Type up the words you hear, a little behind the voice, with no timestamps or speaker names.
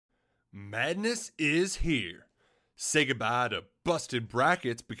Madness is here. Say goodbye to busted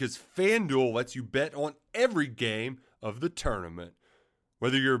brackets because FanDuel lets you bet on every game of the tournament.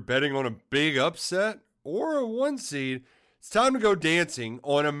 Whether you're betting on a big upset or a one seed, it's time to go dancing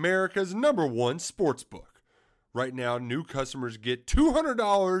on America's #1 sportsbook. Right now, new customers get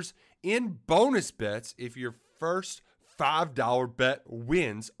 $200 in bonus bets if your first $5 bet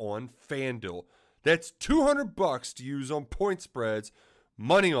wins on FanDuel. That's $200 to use on point spreads,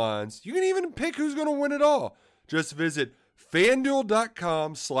 money lines. You can even pick who's going to win it all. Just visit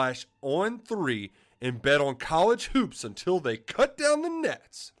FanDuel.com/on3 and bet on college hoops until they cut down the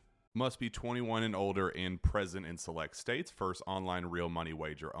nets. Must be 21 and older and present in select states. First online real money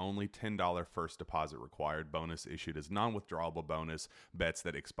wager only. $10 first deposit required. Bonus issued as non-withdrawable bonus. Bets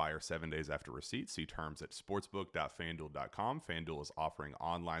that expire 7 days after receipt. See terms at sportsbook.fanduel.com. FanDuel is offering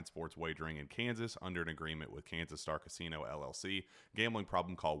online sports wagering in Kansas under an agreement with Kansas Star Casino, LLC. Gambling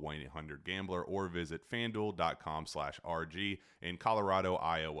problem? Call 1-800-GAMBLER or visit fanduel.com/RG in Colorado,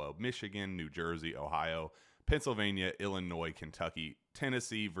 Iowa, Michigan, New Jersey, Ohio, Pennsylvania, Illinois, Kentucky,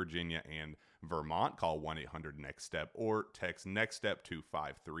 Tennessee, Virginia, and Vermont. Call 1-800-NEXT-STEP or text NEXT-STEP to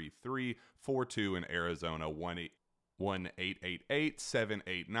 53342 in Arizona,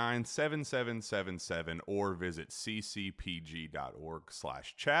 1-888-789-7777 or visit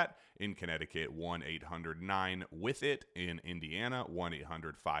ccpg.org/chat. In Connecticut, 1-800-9-WITH-IT. In Indiana,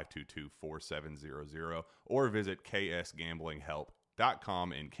 1-800-522-4700 or visit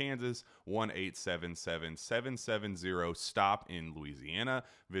ksgamblinghelp.com. In Kansas, 1-877-770-STOP in Louisiana.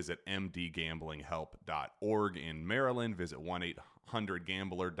 Visit mdgamblinghelp.org in Maryland. Visit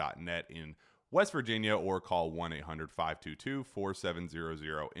 1-800-gambler.net in West Virginia or call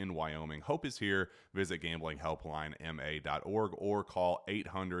 1-800-522-4700 in Wyoming. Hope is here. Visit gamblinghelplinema.org or call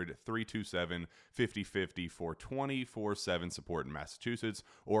 800-327-5050 for 24/7 support in Massachusetts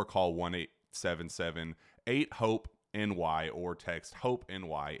or call 1-877-8-HOPE NY or text Hope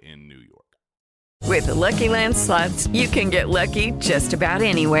NY in New York. With the Lucky Land Slots, you can get lucky just about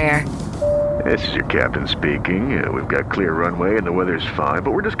anywhere. This is your captain speaking. We've got clear runway and the weather's fine,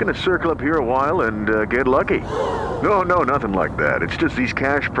 but we're just going to circle up here a while and get lucky. No, nothing like that. It's just these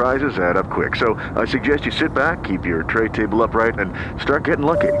cash prizes add up quick. So I suggest you sit back, keep your tray table upright, and start getting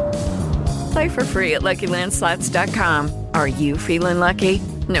lucky. Play for free at LuckyLandSlots.com. Are you feeling lucky?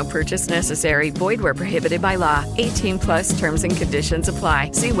 No purchase necessary. Void where prohibited by law. 18+ terms and conditions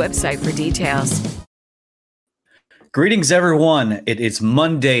apply. See website for details. Greetings, everyone. It is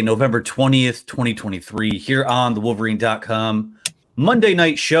Monday, November 20th, 2023, here on the Wolverine.com Monday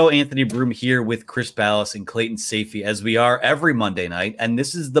night show. Anthony Broom here with Chris Ballas and Clayton Sayfie, as we are every Monday night. And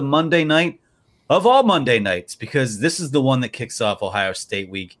this is the Monday night of all Monday nights, because this is the one that kicks off Ohio State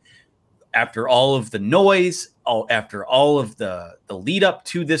week. After all of the noise, after all of the lead up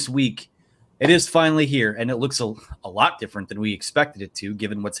to this week, it is finally here, and it looks a lot different than we expected it to,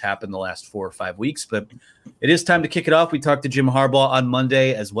 given what's happened the last 4 or 5 weeks. But it is time to kick it off. We talked to Jim Harbaugh on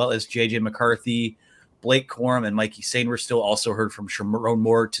Monday, as well as J.J. McCarthy, Blake Corum, and Mikey Sainristil. Also heard from Sharon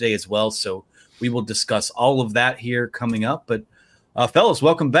Moore today as well. So we will discuss all of that here coming up. But fellas,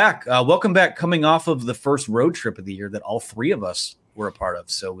 welcome back. Welcome back coming off of the first road trip of the year that all three of us were a part of.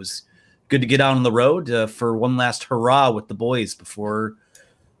 So it was good to get out on the road for one last hurrah with the boys before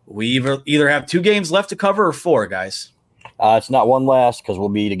we either have 2 games left to cover or 4, guys. It's not one last, because we'll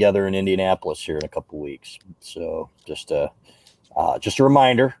be together in Indianapolis here in a couple of weeks. So just a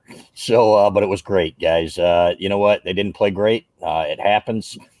reminder. So, but it was great, guys. You know what? They didn't play great. It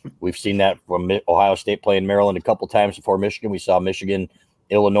happens. We've seen that from Ohio State playing Maryland a couple times before Michigan. We saw Michigan,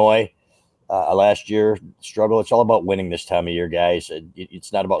 Illinois last year struggle. It's all about winning this time of year, guys.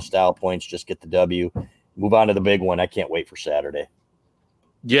 It's not about style points. Just get the W. Move on to the big one. I can't wait for Saturday.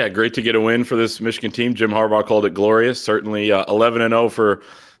 Yeah, great to get a win for this Michigan team. Jim Harbaugh called it glorious. Certainly 11-0 for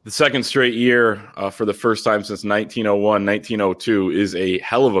the second straight year for the first time since 1901, 1902 is a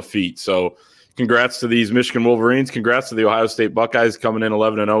hell of a feat. So congrats to these Michigan Wolverines. Congrats to the Ohio State Buckeyes coming in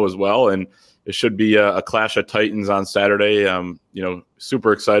 11-0 as well. And it should be a clash of titans on Saturday.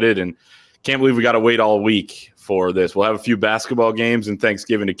 Super excited and can't believe we got to wait all week for this. We'll have a few basketball games and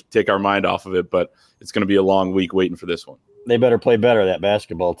Thanksgiving to take our mind off of it, but it's going to be a long week waiting for this one. They better play better, that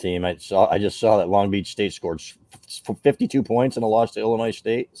basketball team. I just saw that Long Beach State scored 52 points in a loss to Illinois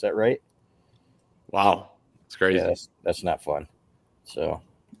State. Is that right? Wow. It's crazy. Yeah, that's not fun. So,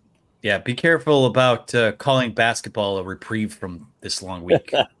 yeah, be careful about calling basketball a reprieve from this long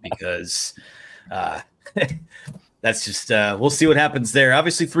week because that's just we'll see what happens there.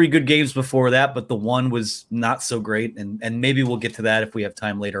 Obviously 3 good games before that, but the one was not so great, and maybe we'll get to that if we have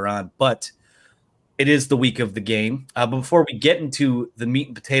time later on. But It is the week of the game. Before we get into the meat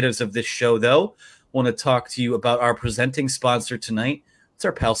and potatoes of this show, though, I want to talk to you about our presenting sponsor tonight. It's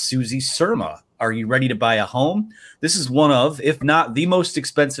our pal Susie Surma. Are you ready to buy a home? This is one of, if not the most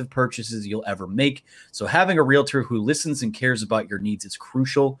expensive purchases you'll ever make. So having a realtor who listens and cares about your needs is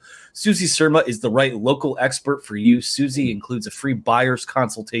crucial. Susie Surma is the right local expert for you. Susie includes a free buyer's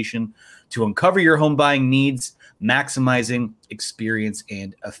consultation to uncover your home buying needs, maximizing experience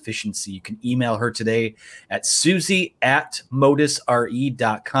and efficiency. You can email her today at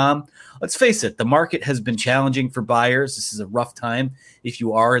susie@modusre.com. Let's face it, the market has been challenging for buyers. This is a rough time if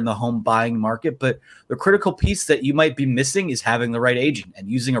you are in the home buying market, but the critical piece that you might be missing is having the right agent, and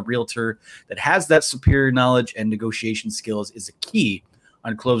using a realtor that has that superior knowledge and negotiation skills is a key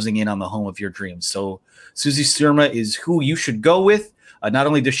on closing in on the home of your dreams. So Susie Surma is who you should go with. Not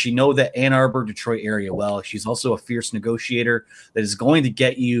only does she know the Ann Arbor, Detroit area well, she's also a fierce negotiator that is going to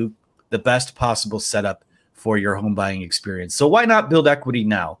get you the best possible setup for your home buying experience. So why not build equity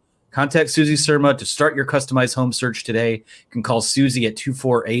now? Contact Susie Surma to start your customized home search today. You can call Susie at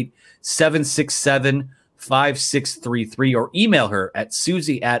 248-767-5633 or email her at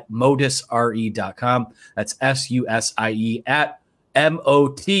susie@modusre.com. That's SUSIE at MOTUSRE.com.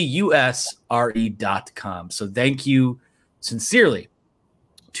 So thank you sincerely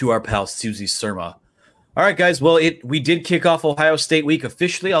to our pal Susie Surma. All right, guys. Well, we did kick off Ohio State week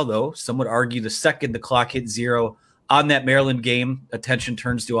officially, although some would argue the second the clock hit zero on that Maryland game, attention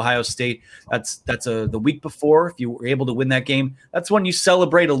turns to Ohio State. That's the week before. If you were able to win that game, that's when you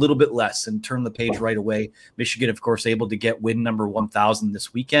celebrate a little bit less and turn the page right away. Michigan, of course, able to get win number 1,000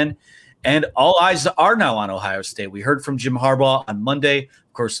 this weekend. And all eyes are now on Ohio State. We heard from Jim Harbaugh on Monday.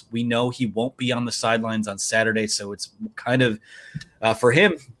 Of course, we know he won't be on the sidelines on Saturday, so it's kind of for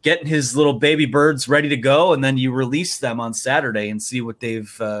him getting his little baby birds ready to go, and then you release them on Saturday and see what they're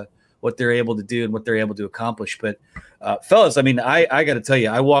able to do and what they're able to accomplish. But fellas, I mean, I got to tell you,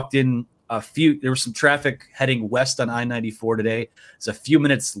 I walked in there was some traffic heading west on I-94 today. It's a few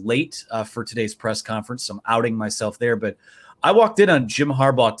minutes late for today's press conference, so I'm outing myself there, but I walked in on Jim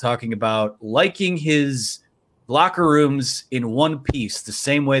Harbaugh talking about liking his locker rooms in one piece, the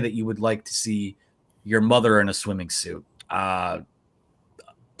same way that you would like to see your mother in a swimming suit.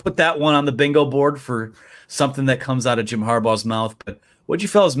 Put that one on the bingo board for something that comes out of Jim Harbaugh's mouth. But what'd you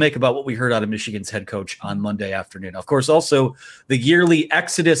fellas make about what we heard out of Michigan's head coach on Monday afternoon? Of course, also the yearly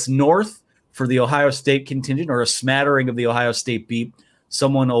exodus north for the Ohio State contingent, or a smattering of the Ohio State beat.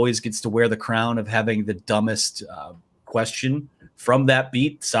 Someone always gets to wear the crown of having the dumbest question from that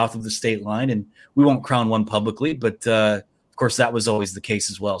beat south of the state line, and we won't crown one publicly, but of course that was always the case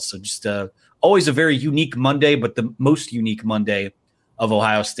as well. So just always a very unique Monday, but the most unique Monday of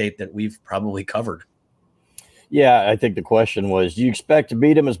Ohio State that we've probably covered. Yeah, I think the question was, do you expect to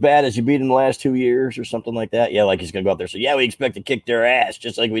beat them as bad as you beat them the last 2 years or something like that? Yeah, like he's going to go out there and say, yeah, we expect to kick their ass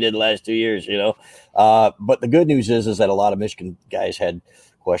just like we did the last 2 years, you know. But the good news is that a lot of Michigan guys had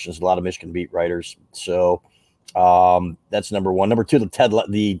questions, a lot of Michigan beat writers. So that's number one. Number two,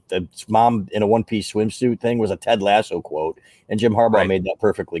 the mom in a one-piece swimsuit thing was a Ted Lasso quote, and Jim Harbaugh made that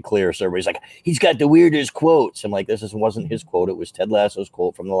perfectly clear. So everybody's like, he's got the weirdest quotes. I'm like, wasn't his quote. It was Ted Lasso's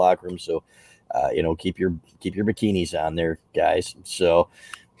quote from the locker room. So, keep your bikinis on there, guys. So,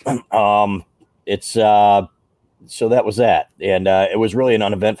 so that was that. And it was really an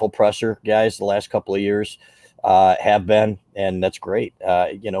uneventful presser, guys, the last couple of years have been, and that's great.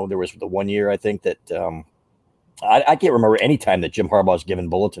 There was the 1 year, I think that I can't remember any time that Jim Harbaugh's given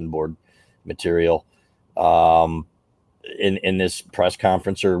bulletin board material in this press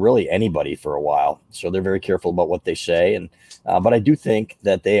conference, or really anybody, for a while. So they're very careful about what they say. And but I do think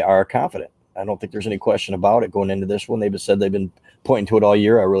that they are confident. I don't think there's any question about it going into this one. They've said they've been pointing to it all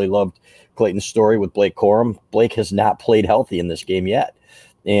year. I really loved Clayton's story with Blake Corum. Blake has not played healthy in this game yet,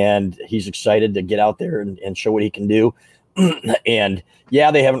 and he's excited to get out there and show what he can do. And yeah,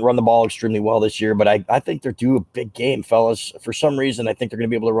 they haven't run the ball extremely well this year, but I think they're due a big game, fellas. For some reason, I think they're going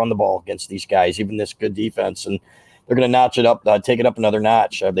to be able to run the ball against these guys, even this good defense, and they're going to notch it up, take it up another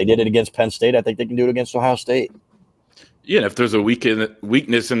notch. They did it against Penn State. I think they can do it against Ohio State. Yeah, and if there's a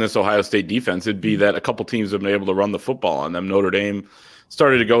weakness in this Ohio State defense, it'd be that a couple teams have been able to run the football on them. Notre Dame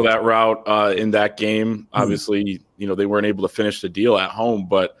started to go that route in that game. Obviously, they weren't able to finish the deal at home,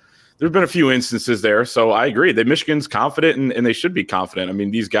 but there have been a few instances there. So I agree that Michigan's confident, and they should be confident. I mean,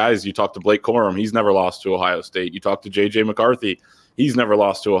 these guys, you talk to Blake Corum, he's never lost to Ohio State. You talk to J.J. McCarthy, he's never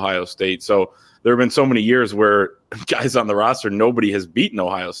lost to Ohio State. So there have been so many years where guys on the roster, nobody has beaten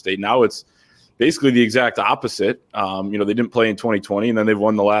Ohio State. Now it's basically the exact opposite. They didn't play in 2020, and then they've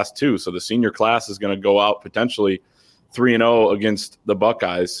won the last two. So the senior class is going to go out potentially 3-0 against the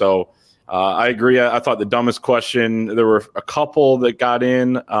Buckeyes. So I agree. I thought the dumbest question, there were a couple that got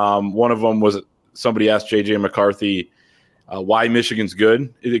in. One of them was somebody asked J.J. McCarthy why Michigan's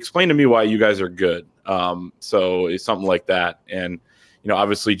good. Explain to me why you guys are good. So it's something like that. And,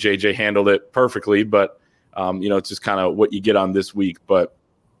 obviously J.J. handled it perfectly, but, it's just kind of what you get on this week. But,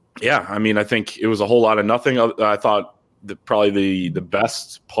 yeah, I mean, I think it was a whole lot of nothing. I thought probably the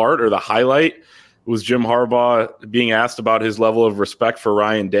best part or the highlight was Jim Harbaugh being asked about his level of respect for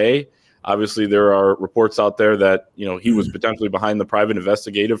Ryan Day. Obviously, there are reports out there that, he was potentially behind the private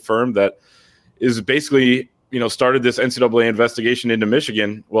investigative firm that is basically, started this NCAA investigation into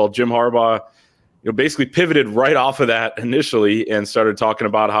Michigan. Well, Jim Harbaugh, basically pivoted right off of that initially and started talking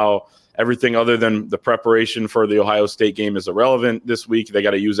about how everything other than the preparation for the Ohio State game is irrelevant this week. They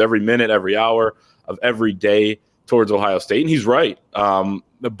got to use every minute, every hour of every day towards Ohio State. And he's right.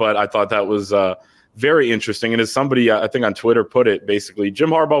 But I thought that was very interesting. And as somebody, I think on Twitter put it, basically,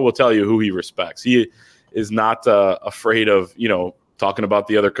 Jim Harbaugh will tell you who he respects. He is not afraid of, talking about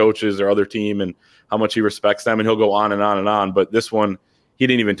the other coaches or other team and how much he respects them. And he'll go on and on and on. But this one, he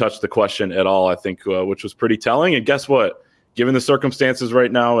didn't even touch the question at all, I think, which was pretty telling. And guess what? Given the circumstances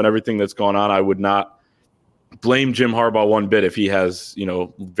right now and everything that's going on, I would not blame Jim Harbaugh one bit if he has,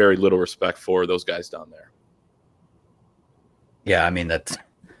 very little respect for those guys down there. Yeah, I mean, that's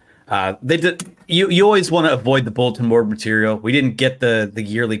they did. You always want to avoid the bulletin board material. We didn't get the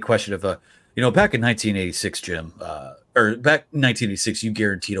yearly question of back in 1986, Jim, or back in 1986, you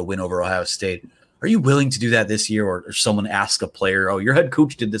guaranteed a win over Ohio State. Are you willing to do that this year? Or someone ask a player, your head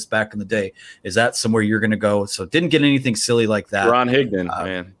coach did this back in the day. Is that somewhere you're going to go? So didn't get anything silly like that. Ron Higdon,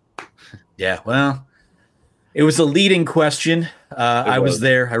 man. Yeah, well, it was a leading question. I was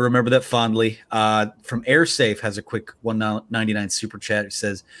there. I remember that fondly. From AirSafe has a quick $1.99 super chat. It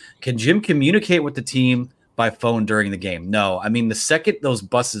says, can Jim communicate with the team by phone during the game? No. I mean, the second those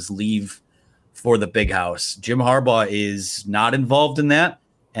buses leave for the big house, Jim Harbaugh is not involved in that.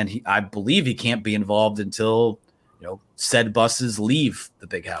 And I believe he can't be involved until, said buses leave the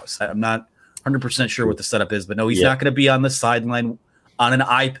big house. I'm not 100% sure what the setup is, but no, he's not going to be on the sideline on an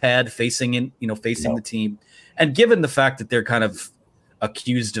iPad facing the team. And given the fact that they're kind of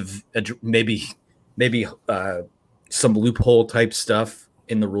accused of maybe some loophole type stuff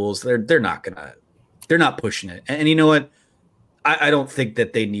in the rules, they're not pushing it. And you know what? I don't think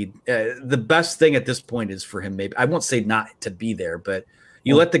that they need the best thing at this point is for him. Maybe I won't say not to be there, but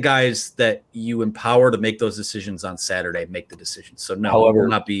you let the guys that you empower to make those decisions on Saturday make the decisions. So no, we will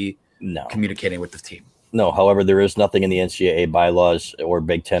not be communicating with the team. No, however, there is nothing in the NCAA bylaws or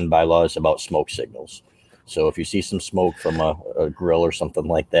Big Ten bylaws about smoke signals. So if you see some smoke from a grill or something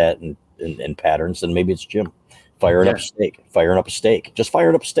like that and patterns, then maybe it's Jim firing up a steak. Just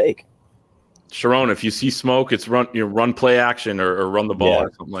firing up a steak. Sharon, if you see smoke, it's run play action or run the ball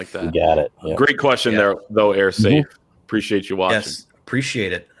or something like that. You got it. Yeah. Great question there, though, AirSafe. Appreciate you watching. Yes,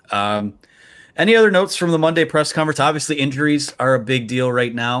 appreciate it. Any other notes from the Monday press conference? Obviously, injuries are a big deal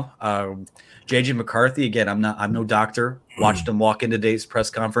right now. JJ McCarthy, again, I'm no doctor. Watched him walk into today's press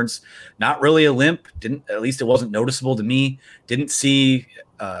conference. Not really a limp. At least it wasn't noticeable to me. Didn't see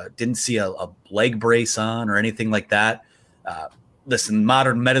a leg brace on or anything like that. Listen,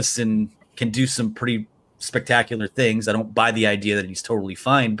 modern medicine can do some pretty spectacular things. I don't buy the idea that he's totally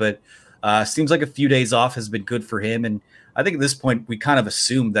fine, but seems like a few days off has been good for him. And I think at this point, we kind of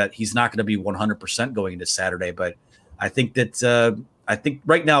assume that he's not going to be 100% going into Saturday, but I think that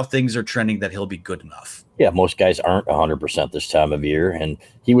right now things are trending that he'll be good enough. Yeah, most guys aren't 100% this time of year, and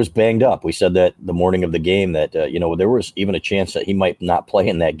he was banged up. We said that the morning of the game that, there was even a chance that he might not play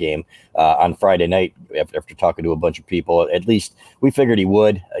in that game on Friday night after talking to a bunch of people. At least we figured he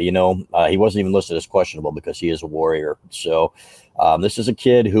would. He wasn't even listed as questionable because he is a Warrior. So this is a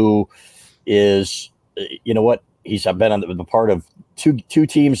kid who is, he's been on the part of two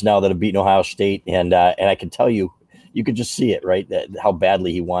teams now that have beaten Ohio State, and I can tell you could just see it, right? That how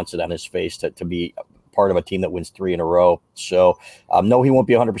badly he wants it on his face to be part of a team that wins 3 in a row. So no, he won't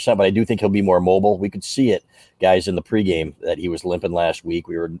be 100%, but I do think he'll be more mobile. We could see it, guys, in the pregame that he was limping last week.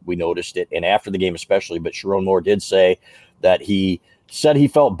 We noticed it, and after the game especially. But Sharon Moore did say that he said he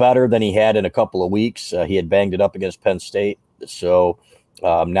felt better than he had in a couple of weeks. He had banged it up against Penn State. So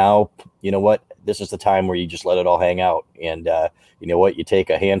now, you know what? This is the time where you just let it all hang out. And you know what? You take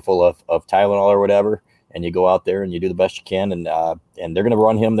a handful of Tylenol or whatever, and you go out there and you do the best you can. And they're going to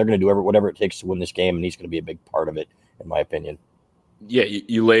run him. They're going to do whatever it takes to win this game, and he's going to be a big part of it, in my opinion. Yeah,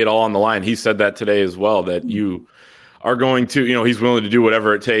 you lay it all on the line. He said that today as well, that you are going to, he's willing to do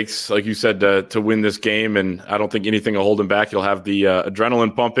whatever it takes, like you said, to win this game. And I don't think anything will hold him back. He'll have the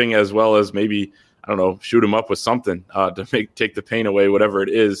adrenaline pumping, as well as maybe, I don't know, shoot him up with something to take the pain away, whatever it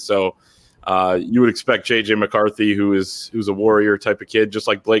is. So You would expect J.J. McCarthy, who's a warrior type of kid, just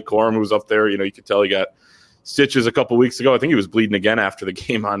like Blake Corum, who was up there. You could tell he got stitches a couple weeks ago. I think he was bleeding again after the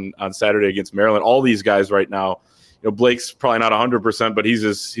game on Saturday against Maryland. All these guys right now, Blake's probably not 100%, but he's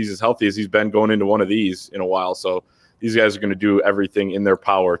as healthy as he's been going into one of these in a while. So these guys are going to do everything in their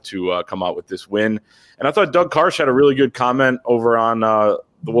power to come out with this win. And I thought Doug Karsh had a really good comment over on the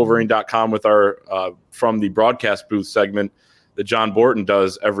Wolverine.com with our from the broadcast booth segment that John Borton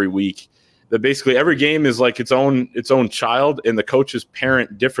does every week. That basically every game is like its own child, and the coaches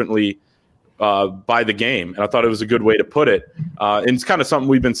parent differently by the game. And I thought it was a good way to put it. And it's kind of something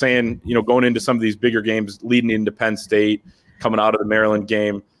we've been saying, going into some of these bigger games, leading into Penn State, coming out of the Maryland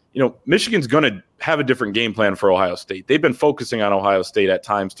game. Michigan's going to have a different game plan for Ohio State. They've been focusing on Ohio State at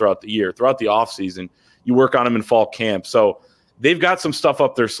times throughout the year, throughout the offseason. You work on them in fall camp. So they've got some stuff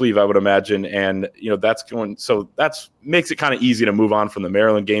up their sleeve, I would imagine. And, that's makes it kind of easy to move on from the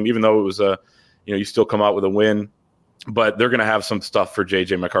Maryland game, even though it was you still come out with a win. But they're going to have some stuff for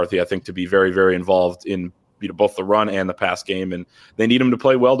J.J. McCarthy, I think, to be very, very involved in both the run and the pass game. And they need him to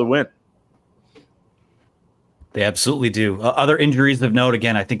play well to win. They absolutely do. Other injuries of note,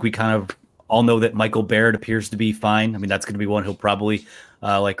 again, I think we kind of all know that Michael Baird appears to be fine. I mean, that's going to be one he'll probably,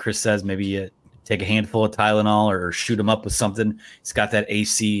 like Chris says, maybe take a handful of Tylenol or shoot him up with something. He's got that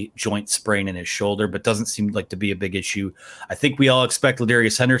AC joint sprain in his shoulder, but doesn't seem like to be a big issue. I think we all expect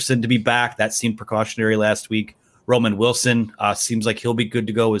Ladarius Henderson to be back. That seemed precautionary last week. Roman Wilson seems like he'll be good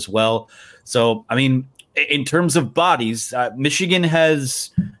to go as well. So, I mean, in terms of bodies, Michigan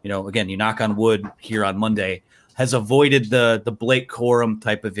has, again, you knock on wood here on Monday, has avoided the Blake Corum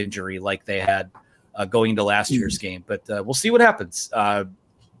type of injury like they had going into last year's game. But we'll see what happens.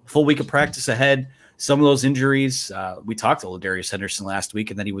 Full week of practice ahead. Some of those injuries, we talked to Ladarius Henderson last week,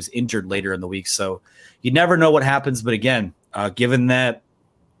 and then he was injured later in the week. So you never know what happens. But again, given that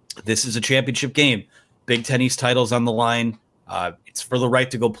this is a championship game, Big Ten East titles on the line. It's for the right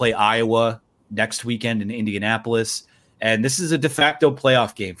to go play Iowa next weekend in Indianapolis. And this is a de facto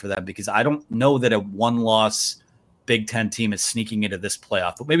playoff game for them because I don't know that a one-loss Big Ten team is sneaking into this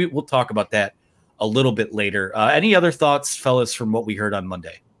playoff. But maybe we'll talk about that a little bit later. Any other thoughts, fellas, from what we heard on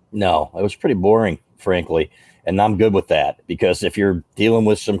Monday? No, it was pretty boring, frankly. And I'm good with that because if you're dealing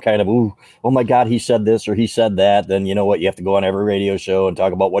with some kind of, oh my God, he said this or he said that, then you know what? You have to go on every radio show and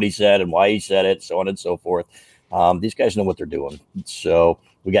talk about what he said and why he said it, so on and so forth. These guys know what they're doing. So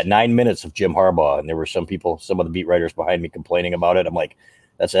we got 9 minutes of Jim Harbaugh, and there were some of the beat writers behind me complaining about it. I'm like,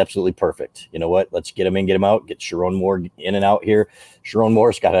 that's absolutely perfect. You know what? Let's get him in, get him out, get Sharon Moore in and out here. Sharon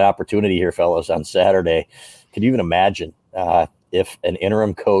Moore's got an opportunity here, fellas, on Saturday. Could you even imagine if an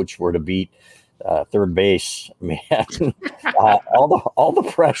interim coach were to beat third base? Man, all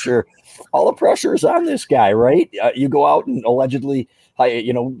the pressure is on this guy, right? You go out and allegedly,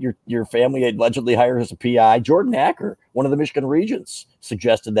 your family allegedly hires a PI. Jordan Acker, one of the Michigan Regents,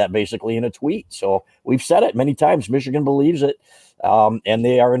 suggested that basically in a tweet. So we've said it many times. Michigan believes it, and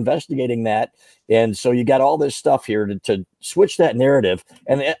they are investigating that. And so you got all this stuff here to switch that narrative.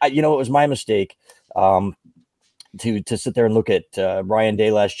 And it was my mistake. To sit there and look at Ryan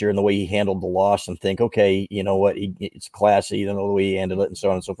Day last year and the way he handled the loss and think, okay, you know what, it's classy, you know, the way he handled it and so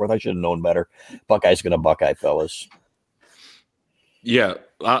on and so forth. I should have known better. Buckeye's going to Buckeye, fellas. Yeah.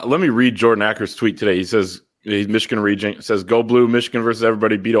 Let me read Jordan Acker's tweet today. He says, he's Michigan Regent, says, go blue, Michigan versus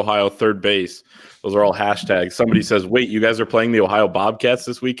everybody, beat Ohio, third base. Those are all hashtags. Somebody says, wait, you guys are playing the Ohio Bobcats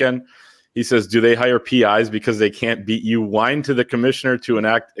this weekend? He says, do they hire PIs because they can't beat you? Whine to the commissioner to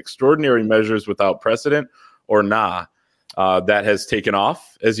enact extraordinary measures without precedent? Or nah, that has taken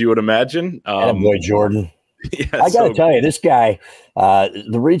off, as you would imagine. Boy, Jordan. Yeah, I got to tell you, this guy,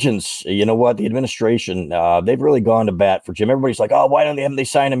 the Regents, you know what, the administration, they've really gone to bat for Jim. Everybody's like, oh, why haven't they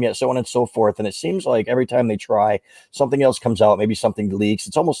signed him yet, so on and so forth. And it seems like every time they try, something else comes out, maybe something leaks.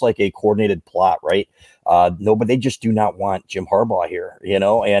 It's almost like a coordinated plot, right? No, but they just do not want Jim Harbaugh here,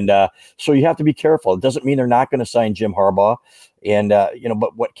 and so you have to be careful. It doesn't mean they're not going to sign Jim Harbaugh. And,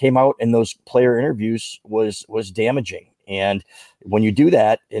 but what came out in those player interviews was damaging. And when you do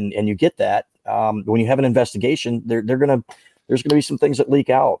that and you get that, when you have an investigation, there's going to be some things that leak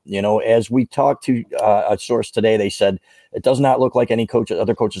out. As we talked to a source today, they said it does not look like other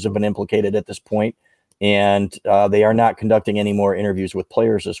coaches have been implicated at this point. And they are not conducting any more interviews with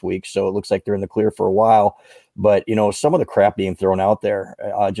players this week. So it looks like they're in the clear for a while. But, some of the crap being thrown out there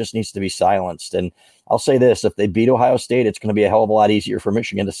just needs to be silenced. And I'll say this, if they beat Ohio State, it's going to be a hell of a lot easier for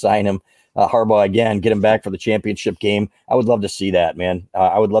Michigan to sign him, Harbaugh again, get him back for the championship game. I would love to see that, man.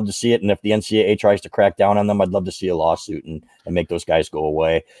 I would love to see it. And if the NCAA tries to crack down on them, I'd love to see a lawsuit and make those guys go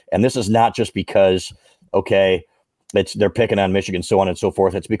away. And this is not just because, okay, they're picking on Michigan, so on and so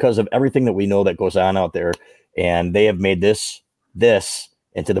forth. It's because of everything that we know that goes on out there, and they have made this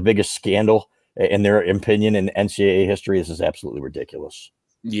into the biggest scandal in their opinion in NCAA history. This is absolutely ridiculous.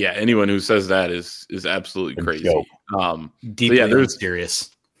 Yeah, anyone who says that is absolutely crazy. Deeply mysterious.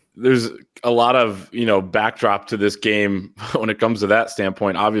 There's a lot of backdrop to this game when it comes to that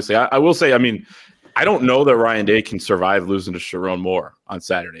standpoint. Obviously, I will say, I mean, I don't know that Ryan Day can survive losing to Sharon Moore on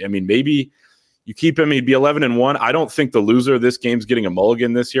Saturday. I mean, maybe you keep him, he'd be 11-1. I don't think the loser of this game's getting a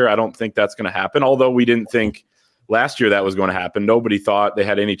mulligan this year. I don't think that's going to happen. Although we didn't think last year that was going to happen. Nobody thought they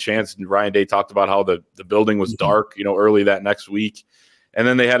had any chance. And Ryan Day talked about how the building was dark, early that next week. And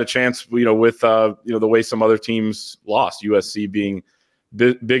then they had a chance, with the way some other teams lost, USC being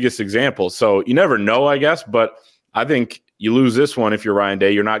biggest example. So you never know, I guess. But I think you lose this one if you're Ryan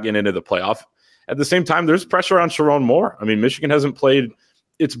Day, you're not getting into the playoff. At the same time, there's pressure on Sharon Moore. I mean, Michigan hasn't played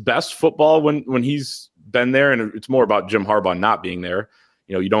its best football when he's been there, and it's more about Jim Harbaugh not being there.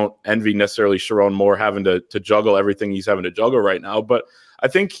 You don't envy necessarily Sharon Moore having to juggle everything he's having to juggle right now. But I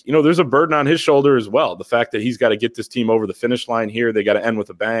think, there's a burden on his shoulder as well. The fact that he's got to get this team over the finish line here, they got to end with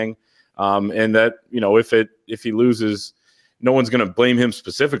a bang. And that, if he loses, no one's going to blame him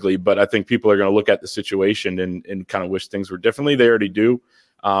specifically, but I think people are going to look at the situation and kind of wish things were differently. They already do.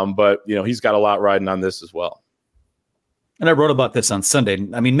 But he's got a lot riding on this as well. And I wrote about this on Sunday.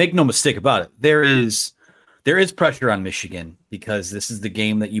 I mean, make no mistake about it. There is pressure on Michigan because this is the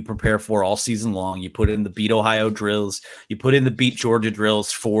game that you prepare for all season long. You put in the beat Ohio drills, you put in the beat Georgia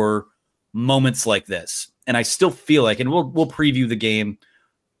drills for moments like this. And I still feel like, and we'll preview the game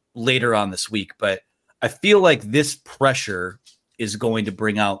later on this week, but I feel like this pressure is going to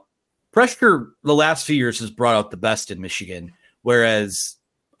bring out pressure. The last few years has brought out the best in Michigan, whereas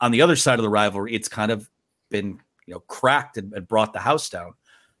on the other side of the rivalry, it's kind of been cracked and brought the house down,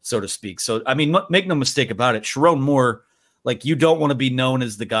 so to speak. So, I mean, make no mistake about it. Sharon Moore, you don't want to be known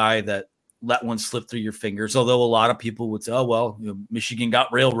as the guy that let one slip through your fingers, although a lot of people would say, oh, well, Michigan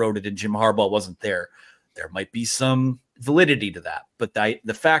got railroaded and Jim Harbaugh wasn't there. There might be some validity to that. But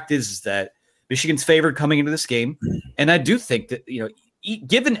the fact is that Michigan's favored coming into this game. And I do think that,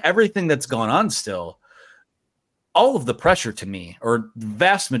 given everything that's gone on still, all of the pressure to me, or the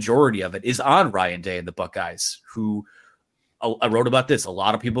vast majority of it, is on Ryan Day and the Buckeyes, who I wrote about this. A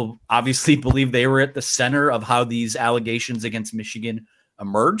lot of people obviously believe they were at the center of how these allegations against Michigan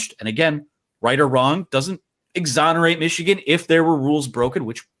emerged. And again, right or wrong, doesn't exonerate Michigan if there were rules broken,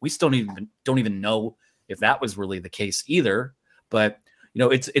 which we still don't even know if that was really the case either. But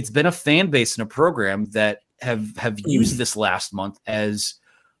it's been a fan base and a program that have used this last month as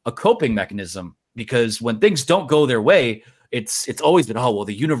a coping mechanism. Because when things don't go their way, it's always been, oh, well,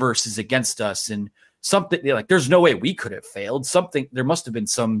 the universe is against us, and something there's no way we could have failed. There must have been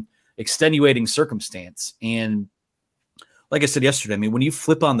some extenuating circumstance. And like I said yesterday, I mean, when you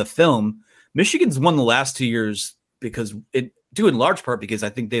flip on the film, Michigan's won the last 2 years due in large part because I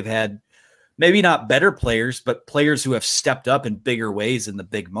think they've had maybe not better players, but players who have stepped up in bigger ways in the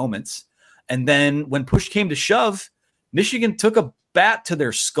big moments. And then when push came to shove, Michigan took a bat to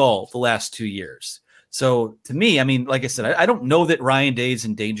their skull the last 2 years. So to me, I mean, like I said, I don't know that Ryan Day is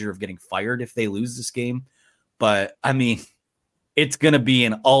in danger of getting fired if they lose this game, but I mean, it's going to be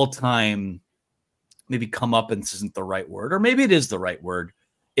an all-time, maybe comeuppance isn't the right word, or maybe it is the right word,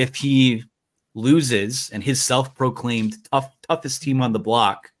 if he loses and his self-proclaimed toughest team on the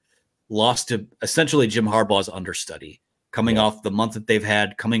block lost to essentially Jim Harbaugh's understudy, coming off the month that they've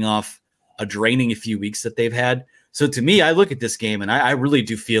had, coming off a draining few weeks that they've had. So to me, I look at this game and I really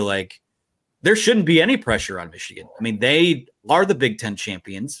do feel like there shouldn't be any pressure on Michigan. I mean, they are the Big Ten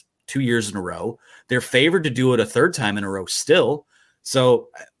champions 2 years in a row. They're favored to do it a third time in a row still. So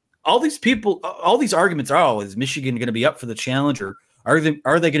all these arguments are, oh, is Michigan going to be up for the challenge, or are they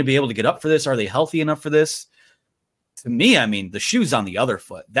going to be able to get up for this? Are they healthy enough for this? To me, I mean, the shoe's on the other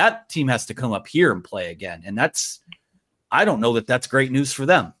foot. That team has to come up here and play again. And I don't know that that's great news for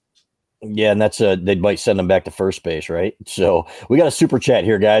them. Yeah, and they might send them back to first base, right? So we got a super chat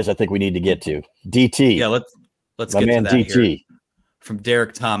here, guys. I think we need to get to DT. Yeah, let's get to that DT here. From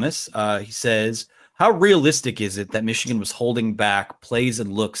Derek Thomas. He says, how realistic is it that Michigan was holding back plays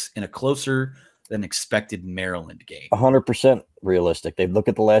and looks in a closer than expected Maryland game? 100% realistic. They've looked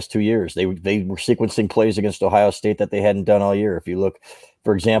at the last 2 years. They were sequencing plays against Ohio State that they hadn't done all year. If you look,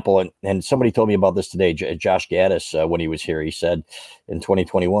 for example, and somebody told me about this today, Josh Gaddis, when he was here, he said in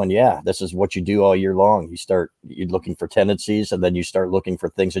 2021, yeah, this is what you do all year long. You're looking for tendencies, and then you start looking for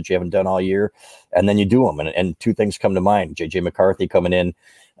things that you haven't done all year, and then you do them. And two things come to mind. J.J. McCarthy coming in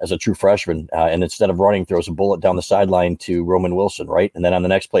as a true freshman. And instead of running, throws a bullet down the sideline to Roman Wilson, right? And then on the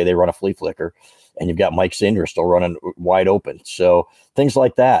next play, they run a flea flicker, and you've got Mike Sanders still running wide open. So things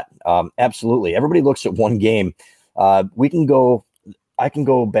like that. Absolutely. Everybody looks at one game. I can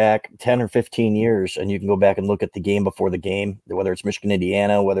go back 10 or 15 years, and you can go back and look at the game before the game, whether it's Michigan,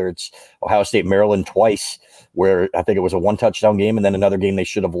 Indiana, whether it's Ohio State, Maryland twice, where I think it was a 1-touchdown game, and then another game they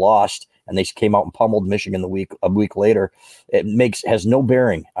should have lost, and they came out and pummeled Michigan a week later. Has no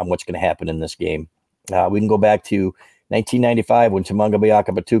bearing on what's going to happen in this game. We can go back to 1995 when Tumunga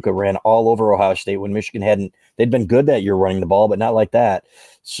Batuka ran all over Ohio State when Michigan they'd been good that year running the ball, but not like that.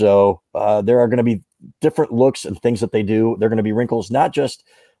 So there are going to be different looks and things that they do. They're going to be wrinkles, not just,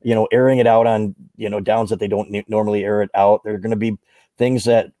 airing it out on, downs that they don't normally air it out. They're going to be things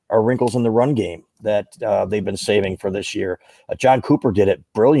that are wrinkles in the run game that they've been saving for this year. John Cooper did it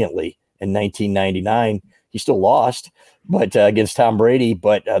brilliantly in 1999. He still lost, but against Tom Brady,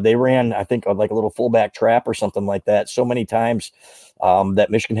 but they ran, I think, like a little fullback trap or something like that so many times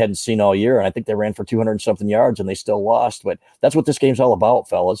that Michigan hadn't seen all year. And I think they ran for 200 and something yards and they still lost. But that's what this game's all about,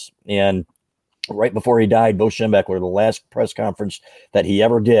 fellas. And right before he died, Bo Schembechler, the last press conference that he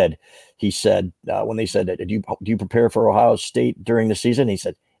ever did, he said, when they said, do you prepare for Ohio State during the season? He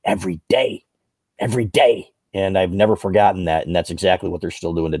said, every day. And I've never forgotten that. And that's exactly what they're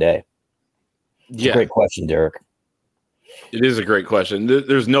still doing today. It's a great question, Derek. It is a great question.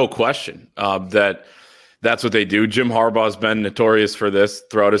 There's no question that's what they do. Jim Harbaugh's been notorious for this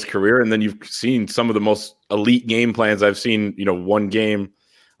throughout his career. And then you've seen some of the most elite game plans I've seen, one game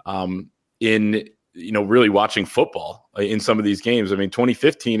in, really watching football in some of these games. I mean,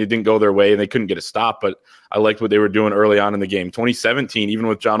 2015, it didn't go their way and they couldn't get a stop, but I liked what they were doing early on in the game. 2017, even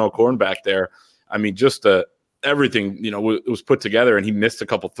with John O'Korn back there, I mean, just everything, it was put together, and he missed a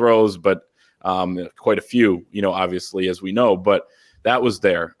couple throws, but quite a few, obviously, as we know, but that was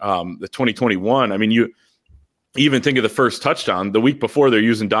there. The 2021, I mean, you even think of the first touchdown. The week before, they're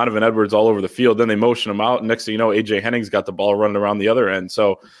using Donovan Edwards all over the field. Then they motion him out. And next thing you know, AJ Henning's got the ball running around the other end.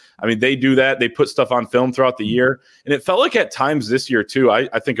 So, I mean, they do that. They put stuff on film throughout the year. And it felt like at times this year, too,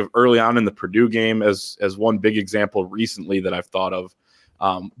 I think of early on in the Purdue game as one big example recently that I've thought of.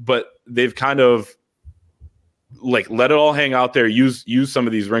 But they've kind of let it all hang out there, use some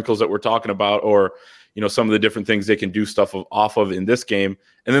of these wrinkles that we're talking about, or some of the different things they can do stuff off of in this game,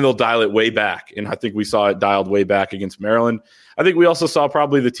 and then they'll dial it way back. And I think we saw it dialed way back against Maryland. I think we also saw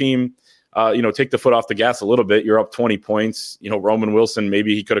probably the team take the foot off the gas a little bit. You're up 20 points. Roman Wilson,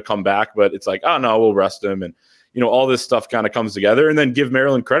 maybe he could have come back, but it's like, oh no, we'll rest him. And all this stuff kind of comes together, and then give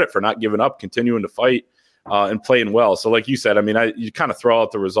Maryland credit for not giving up, continuing to fight and playing well. So like you said, I mean, you kind of throw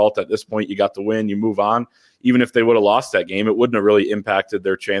out the result at this point. You got the win, you move on. Even if they would have lost that game, it wouldn't have really impacted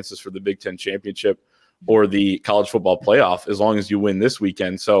their chances for the Big Ten championship or the college football playoff, as long as you win this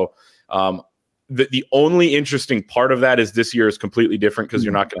weekend. So the only interesting part of that is this year is completely different because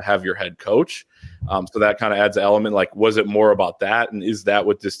you're not going to have your head coach. So that kind of adds an element. Like, was it more about that? And is that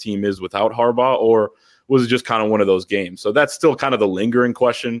what this team is without Harbaugh? Or was it just kind of one of those games? So that's still kind of the lingering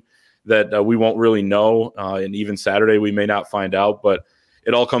question that we won't really know. And even Saturday, we may not find out. But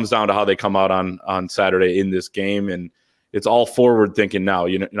it all comes down to how they come out on Saturday in this game. And it's all forward thinking now.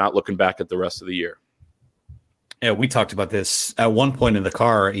 You're not looking back at the rest of the year. Yeah, we talked about this at one point in the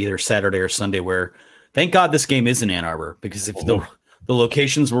car, either Saturday or Sunday, where thank God this game is in Ann Arbor, because if the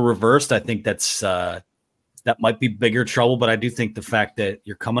locations were reversed, I think that might be bigger trouble. But I do think the fact that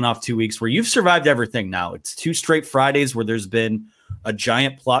you're coming off 2 weeks where you've survived everything now, it's 2 straight Fridays where there's been a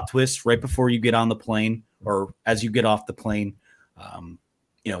giant plot twist right before you get on the plane or as you get off the plane.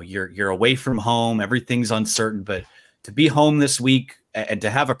 You're away from home, everything's uncertain, but to be home this week and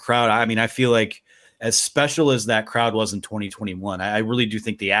to have a crowd, I mean, I feel like as special as that crowd was in 2021, I really do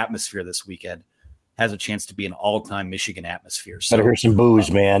think the atmosphere this weekend has a chance to be an all-time Michigan atmosphere. So, better hear some booze,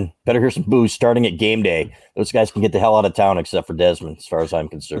 man. Better hear some booze starting at game day. Those guys can get the hell out of town except for Desmond, as far as I'm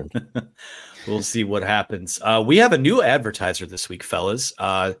concerned. We'll see what happens. We have a new advertiser this week, fellas.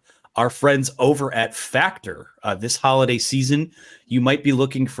 Our friends over at Factor. This holiday season, you might be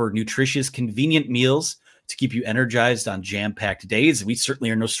looking for nutritious, convenient meals to keep you energized on jam-packed days. We certainly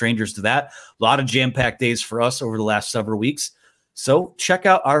are no strangers to that. A lot of jam-packed days for us over the last several weeks. So check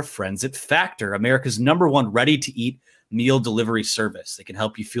out our friends at Factor, America's #1 ready-to-eat meal delivery service. They can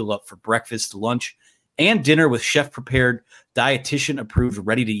help you fuel up for breakfast, lunch, and dinner with chef-prepared, dietitian-approved,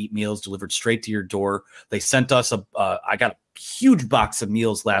 ready-to-eat meals delivered straight to your door. They sent us I got a huge box of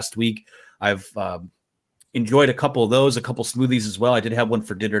meals last week. I've enjoyed a couple of those, a couple smoothies as well. I did have one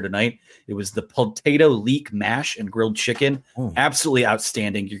for dinner tonight. It was the potato leek mash and grilled chicken. Absolutely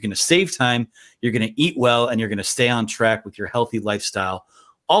outstanding. You're going to save time, you're going to eat well, and you're going to stay on track with your healthy lifestyle,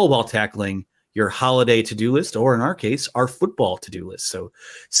 all while tackling your holiday to-do list, or in our case, our football to-do list. So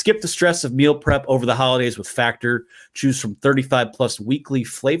skip the stress of meal prep over the holidays with Factor. Choose from 35 plus weekly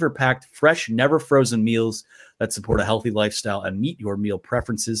flavor-packed, fresh, never frozen meals that support a healthy lifestyle and meet your meal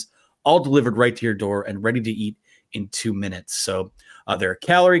preferences, all delivered right to your door and ready to eat in 2 minutes. So there are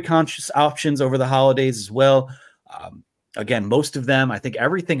calorie-conscious options over the holidays as well. Again, most of them, I think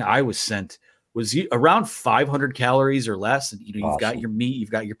everything I was sent was around 500 calories or less. And, you've got your meat,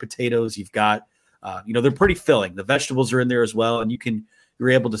 you've got your potatoes, you've got, they're pretty filling. The vegetables are in there as well. And you're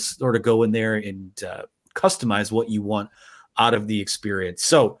able to sort of go in there and customize what you want out of the experience.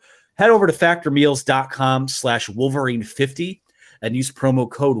 So head over to factormeals.com/Wolverine50 and use promo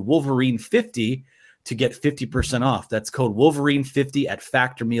code Wolverine50 to get 50% off. That's code Wolverine50 at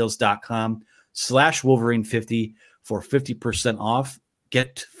factormeals.com/Wolverine50 for 50% off.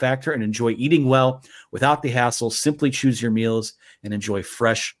 Get Factor and enjoy eating well without the hassle. Simply choose your meals and enjoy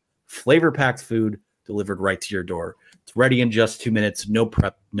fresh, flavor-packed food delivered right to your door. It's ready in just 2 minutes. No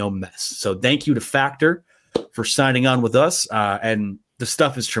prep, no mess. So thank you to Factor for signing on with us. And the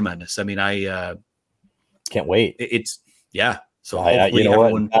stuff is tremendous. I mean, I can't wait. So hopefully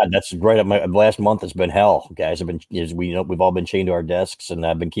what? God, that's right. My last month has been hell, guys. We've all been chained to our desks, and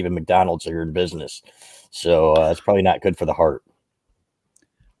I've been keeping McDonald's here in business. So it's probably not good for the heart.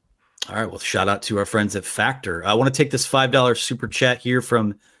 All right. Well, shout out to our friends at Factor. I want to take this $5 super chat here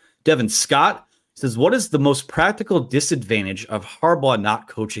from Devin Scott. It says, what is the most practical disadvantage of Harbaugh not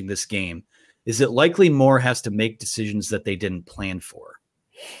coaching this game? Is it likely Moore has to make decisions that they didn't plan for?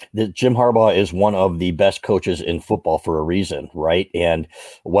 Jim Harbaugh is one of the best coaches in football for a reason, right? And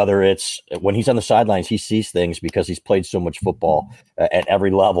whether it's when he's on the sidelines, he sees things because he's played so much football at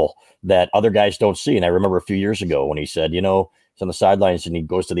every level that other guys don't see. And I remember a few years ago when he said, he's on the sidelines and he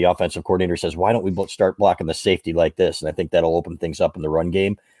goes to the offensive coordinator and says, why don't we start blocking the safety like this? And I think that'll open things up in the run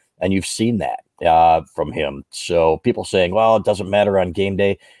game. And you've seen that from him. So people saying, well, it doesn't matter on game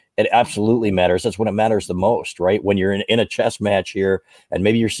day. It absolutely matters. That's when it matters the most, right? When you're in a chess match here and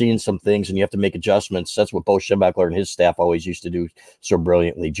maybe you're seeing some things and you have to make adjustments. That's what Bo Schembechler and his staff always used to do so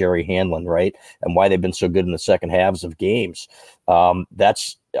brilliantly, Jerry Hanlon, right? And why they've been so good in the second halves of games.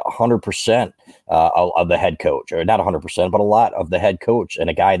 That's 100% of the head coach, or not 100%, but a lot of the head coach and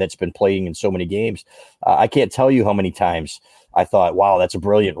a guy that's been playing in so many games. I can't tell you how many times I thought, wow, that's a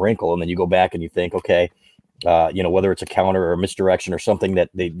brilliant wrinkle. And then you go back and you think, okay, whether it's a counter or a misdirection or something that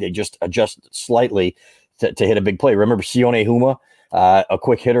they just adjust slightly to hit a big play. Remember Sione Huma, a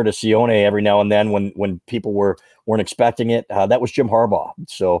quick hitter to Sione every now and then when people weren't expecting it. That was Jim Harbaugh.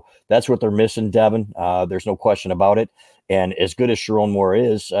 So that's what they're missing, Devin. There's no question about it. And as good as Sharon Moore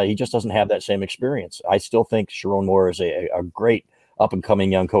is, he just doesn't have that same experience. I still think Sharon Moore is a great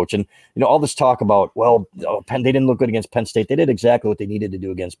up-and-coming young coach. And, all this talk about, they didn't look good against Penn State. They did exactly what they needed to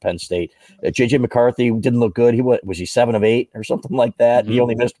do against Penn State. J.J. McCarthy didn't look good. Was he 7 of 8 or something like that?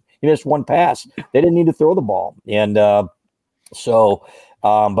 Mm-hmm. He missed one pass. They didn't need to throw the ball. And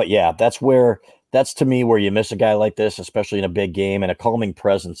that's to me where you miss a guy like this, especially in a big game, and a calming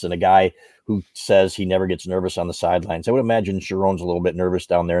presence and a guy who says he never gets nervous on the sidelines. I would imagine Sharon's a little bit nervous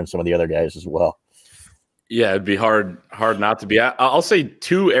down there and some of the other guys as well. Yeah, it'd be hard not to be. I'll say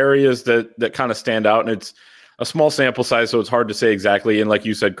 2 areas that kind of stand out, and it's a small sample size, so it's hard to say exactly. And like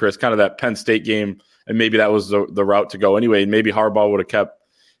you said, Chris, kind of that Penn State game, and maybe that was the route to go anyway. And maybe Harbaugh would have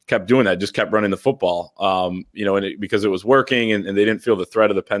kept doing that, just kept running the football, because it was working, and they didn't feel the threat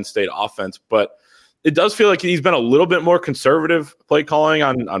of the Penn State offense. But it does feel like he's been a little bit more conservative play calling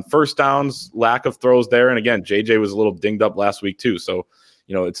on first downs, lack of throws there. And again, JJ was a little dinged up last week too, so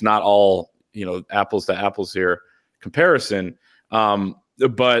it's not all apples to apples here comparison.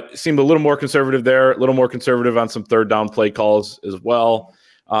 But seemed a little more conservative there, a little more conservative on some third down play calls as well.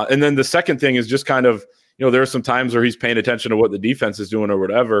 And then the second thing is just kind of, there are some times where he's paying attention to what the defense is doing or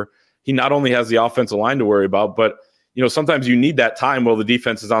whatever. He not only has the offensive line to worry about, but sometimes you need that time while the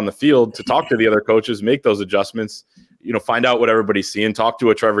defense is on the field to talk to the other coaches, make those adjustments, find out what everybody's seeing, talk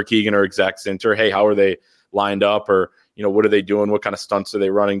to a Trevor Keegan or Zach Sinter. Hey, how are they lined up? Or, what are they doing? What kind of stunts are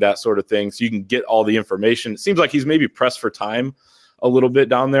they running? That sort of thing. So you can get all the information. It seems like he's maybe pressed for time a little bit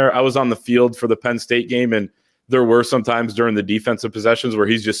down there. I was on the field for the Penn State game, and there were some times during the defensive possessions where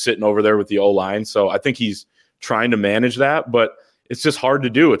he's just sitting over there with the O-line. So I think he's trying to manage that, but it's just hard to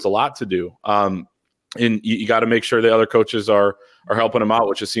do. It's a lot to do. And you got to make sure the other coaches are helping him out,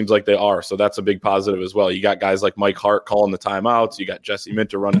 which it seems like they are. So that's a big positive as well. You got guys like Mike Hart calling the timeouts. You got Jesse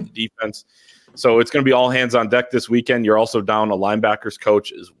Minter running the defense. So it's going to be all hands on deck this weekend. You're also down a linebackers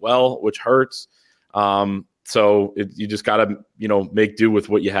coach as well, which hurts. So you just got to, make do with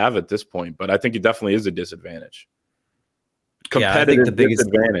what you have at this point. But I think it definitely is a disadvantage. competitive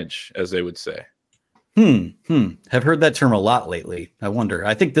disadvantage, as they would say. Have heard that term a lot lately. I wonder.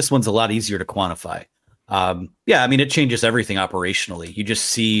 I think this one's a lot easier to quantify. I mean, it changes everything operationally. You just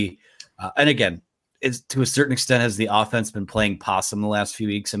see, and again, it's to a certain extent, has the offense been playing possum the last few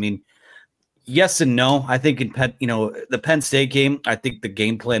weeks? I mean, yes and no. I think in the Penn State game, I think the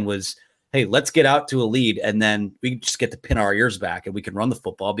game plan was, hey, let's get out to a lead, and then we just get to pin our ears back, and we can run the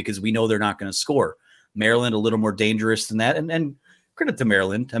football because we know they're not going to score. Maryland a little more dangerous than that, and credit to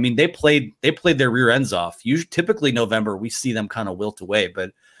Maryland. I mean, they played their rear ends off. Usually, typically November, we see them kind of wilt away,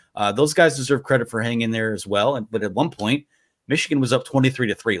 but those guys deserve credit for hanging in there as well. But at one point, Michigan was up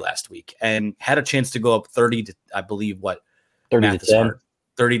 23-3 last week and had a chance to go up 30 to, I believe, 30 to 10.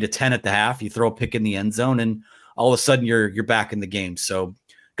 30 to 10 at the half. You throw a pick in the end zone, and all of a sudden you're back in the game. So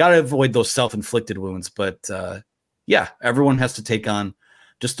got to avoid those self-inflicted wounds. But everyone has to take on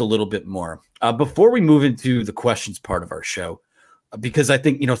just a little bit more. Before we move into the questions part of our show, because I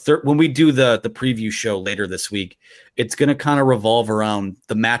think, when we do the preview show later this week, it's going to kind of revolve around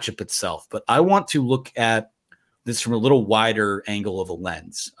the matchup itself. But I want to look at this from a little wider angle of a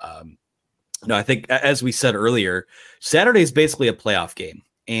lens. I think, as we said earlier, Saturday is basically a playoff game.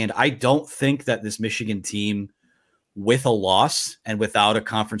 And I don't think that this Michigan team, with a loss and without a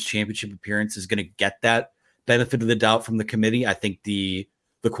conference championship appearance, is going to get that benefit of the doubt from the committee. I think the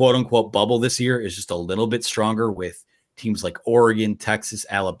quote unquote bubble this year is just a little bit stronger, with teams like Oregon, Texas,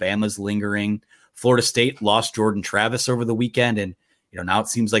 Alabama's lingering. Florida State lost Jordan Travis over the weekend. And, now it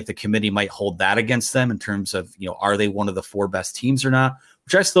seems like the committee might hold that against them in terms of, are they one of the 4 best teams or not,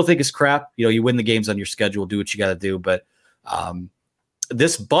 which I still think is crap. You win the games on your schedule, do what you got to do. But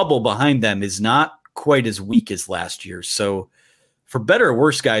this bubble behind them is not quite as weak as last year. So for better or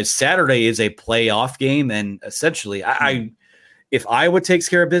worse, guys, Saturday is a playoff game. And essentially, if Iowa takes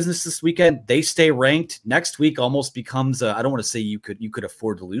care of business this weekend, they stay ranked. Next week almost becomes I don't want to say you could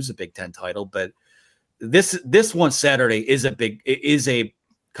afford to lose a Big Ten title, but this one Saturday is a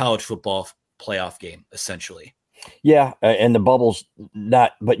college football playoff game, essentially. Yeah, and the bubble's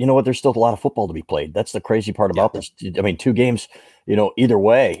not, but you know what? There's still a lot of football to be played. That's the crazy part about this. I mean, 2 games, either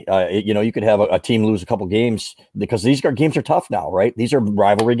way, you could have a team lose a couple games, because these games are tough now, right? These are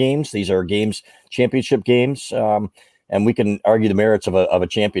rivalry games. These are championship games. And we can argue the merits of a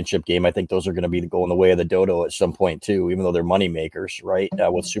championship game. I think those are going to be going the way of the dodo at some point too, even though they're money makers, right?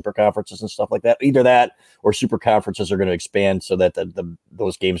 With super conferences and stuff like that. Either that or super conferences are going to expand so that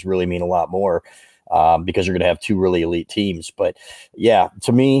those games really mean a lot more, because you're going to have 2 really elite teams. But yeah,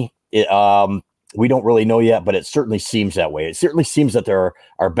 to me, we don't really know yet, but it certainly seems that way. It certainly seems that there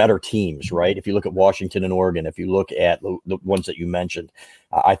are better teams, right? If you look at Washington and Oregon, if you look at the ones that you mentioned,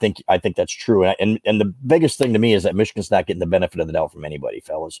 I think that's true. And the biggest thing to me is that Michigan's not getting the benefit of the doubt from anybody,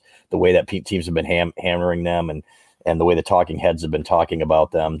 fellas. The way that teams have been hammering them, and the way the talking heads have been talking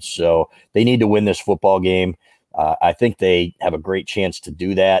about them. So they need to win this football game. I think they have a great chance to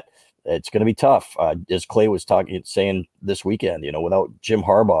do that. It's going to be tough. As Clay was saying this weekend, without Jim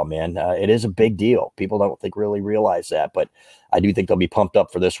Harbaugh, man, it is a big deal. People don't really realize that, but I do think they'll be pumped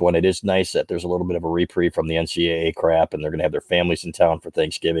up for this one. It is nice that there's a little bit of a reprieve from the NCAA crap, and they're going to have their families in town for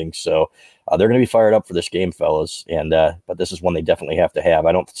Thanksgiving. So they're going to be fired up for this game, fellas. And but this is one they definitely have to have.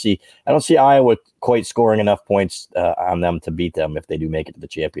 I don't see Iowa quite scoring enough points on them to beat them if they do make it to the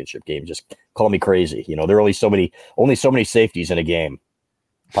championship game. Just call me crazy. There are only so many safeties in a game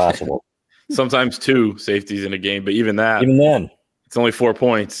possible. Sometimes 2 safeties in a game, but even then, it's only 4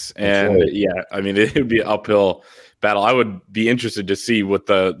 points. And right. Yeah, I mean, it would be an uphill battle. I would be interested to see what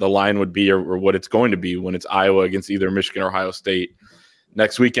the line would be or what it's going to be when it's Iowa against either Michigan or Ohio State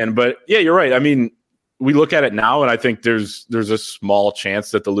next weekend. But yeah, you're right. I mean, we look at it now, and I think there's a small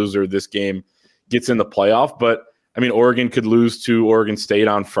chance that the loser of this game gets in the playoff. But I mean, Oregon could lose to Oregon State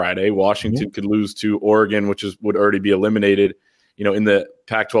on Friday. Washington could lose to Oregon, which would already be eliminated, in the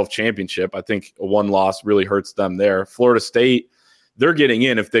Pac-12 championship. I think a 1 loss really hurts them there. Florida State, they're getting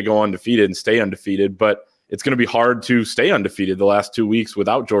in if they go undefeated and stay undefeated, but it's going to be hard to stay undefeated the last 2 weeks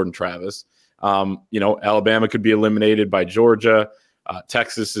without Jordan Travis. Alabama could be eliminated by Georgia.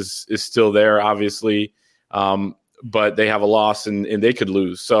 Texas is still there, obviously, but they have a loss and they could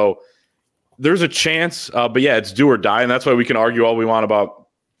lose. So there's a chance, but yeah, it's do or die. And that's why we can argue all we want about,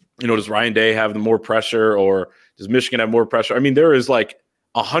 does Ryan Day have the more pressure, or does Michigan have more pressure? I mean, there is like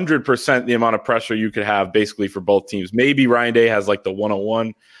 100% the amount of pressure you could have basically for both teams. Maybe Ryan Day has like the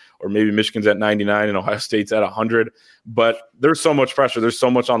 101, or maybe Michigan's at 99 and Ohio State's at 100. But there's so much pressure. There's so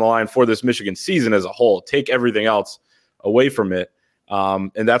much on the line for this Michigan season as a whole. Take everything else away from it.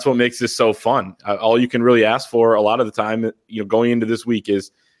 And that's what makes this so fun. All you can really ask for a lot of the time, going into this week is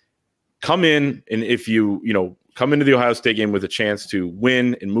come in, and if you come into the Ohio State game with a chance to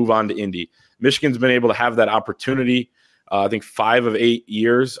win and move on to Indy. Michigan's been able to have that opportunity, I think 5 of 8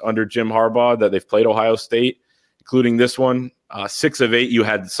 years under Jim Harbaugh that they've played Ohio State, including this one. 6 of 8, you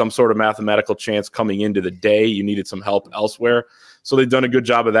had some sort of mathematical chance coming into the day. You needed some help elsewhere. So they've done a good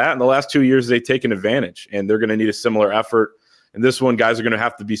job of that. In the last 2 years, they've taken advantage, and they're going to need a similar effort. And this one, guys are going to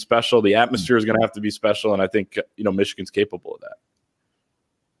have to be special. The atmosphere is going to have to be special, and I think Michigan's capable of that.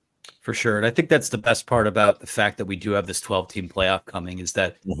 For sure. And I think that's the best part about the fact that we do have this 12-team playoff coming is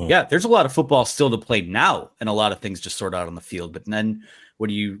that, there's a lot of football still to play now and a lot of things just sort out on the field. But then when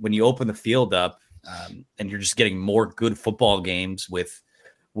you open the field up and you're just getting more good football games with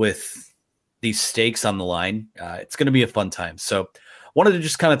these stakes on the line, it's going to be a fun time. So wanted to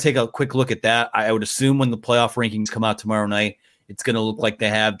just kind of take a quick look at that. I would assume when the playoff rankings come out tomorrow night, it's going to look like they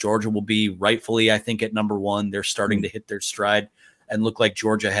have. Georgia will be rightfully, I think, at number 1. They're starting to hit their stride and look like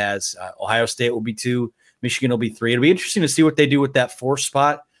Georgia has. Ohio State will be 2. Michigan will be 3. It'll be interesting to see what they do with that 4th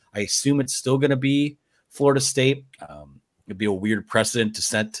spot. I assume it's still going to be Florida State. It'd be a weird precedent to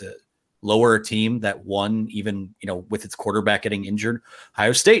set to lower a team that won, even with its quarterback getting injured.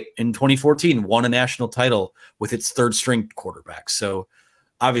 Ohio State in 2014 won a national title with its 3rd-string quarterback. So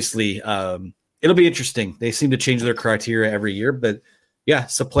obviously, it'll be interesting. They seem to change their criteria every year, but yeah,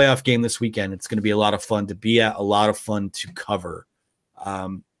 it's a playoff game this weekend. It's going to be a lot of fun to be at, a lot of fun to cover.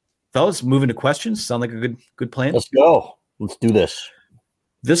 Fellas, moving to questions. Sound like a good plan? Let's go. Let's do this.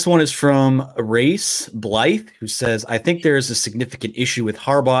 This one is from Race Blythe, who says, I think there is a significant issue with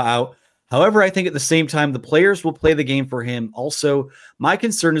Harbaugh out. However, I think at the same time, the players will play the game for him. Also, my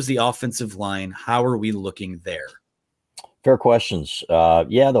concern is the offensive line. How are we looking there? Fair questions. They're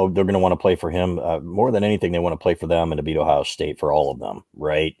going to want to play for him. More than anything, they want to play for them and to beat Ohio State for all of them,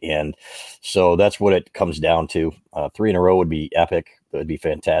 right? And so that's what it comes down to. 3 in a row would be epic. It would be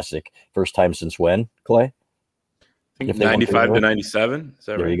fantastic. First time since when, Clay? I think 95 to 97. Is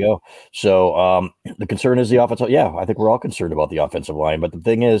that right? There you go. So the concern is the offensive. Yeah, I think we're all concerned about the offensive line. But the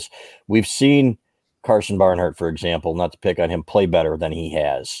thing is, we've seen Carson Barnhart, for example, not to pick on him, play better than he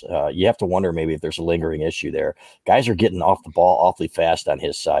has. You have to wonder maybe if there's a lingering issue there. Guys are getting off the ball awfully fast on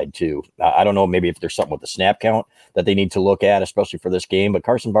his side, too. I don't know, maybe if there's something with the snap count that they need to look at, especially for this game. But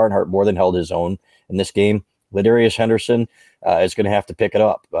Carson Barnhart more than held his own in this game. Ladarius Henderson is going to have to pick it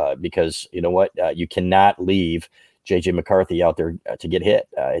up because, you know what, you cannot leave J.J. McCarthy out there to get hit.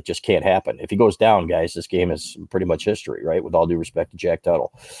 It just can't happen. If he goes down, guys, this game is pretty much history, right? With all due respect to Jack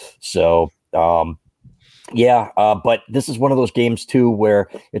Tuttle. So, but this is one of those games, too, where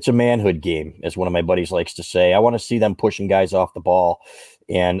it's a manhood game, as one of my buddies likes to say. I want to see them pushing guys off the ball,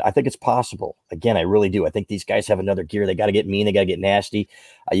 and I think it's possible. Again, I really do. I think these guys have another gear. They got to get mean. They got to get nasty.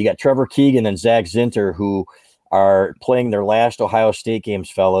 You got Trevor Keegan and Zach Zinter, who are playing their last Ohio State games,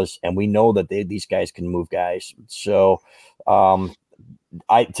 fellas, and we know that these guys can move guys. So,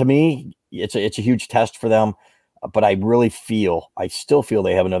 to me, it's a huge test for them. But I still feel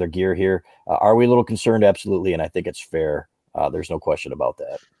they have another gear here. Are we a little concerned? Absolutely. And I think it's fair. There's no question about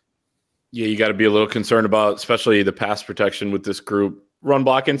that. Yeah, you got to be a little concerned about, especially the pass protection with this group. Run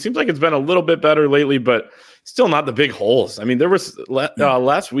blocking seems like it's been a little bit better lately, but still not the big holes. I mean, there was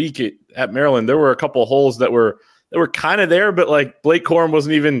last week at Maryland, there were a couple of holes that were kind of there, but like Blake Corum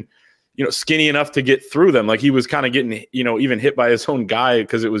wasn't even, skinny enough to get through them. Like he was kind of getting, even hit by his own guy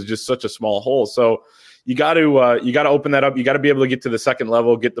because it was just such a small hole. So you got to open that up. You got to be able to get to the second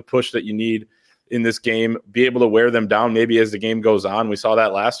level, get the push that you need in this game, be able to wear them down maybe as the game goes on. We saw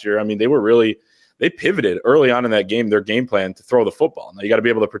that last year. I mean, they pivoted early on in that game, their game plan to throw the football. Now you got to be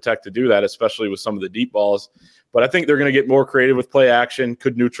able to protect to do that, especially with some of the deep balls. But I think they're going to get more creative with play action,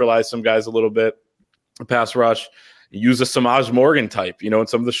 could neutralize some guys a little bit, pass rush, use a Samaj Morgan type, in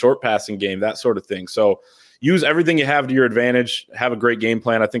some of the short passing game, that sort of thing. So use everything you have to your advantage, have a great game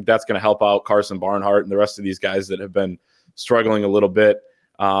plan. I think that's going to help out Carson Barnhart and the rest of these guys that have been struggling a little bit.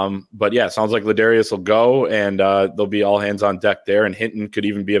 But yeah, it sounds like Ladarius will go and there'll be all hands on deck there, and Hinton could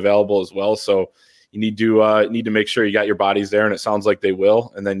even be available as well. So you need to make sure you got your bodies there, and it sounds like they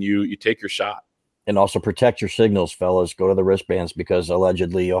will. And then you take your shot. And also protect your signals, fellas. Go to the wristbands because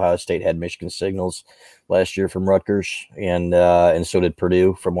allegedly Ohio State had Michigan signals last year from Rutgers, and so did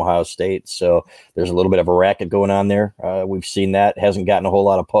Purdue from Ohio State. So there's a little bit of a racket going on there. We've seen that. Hasn't gotten a whole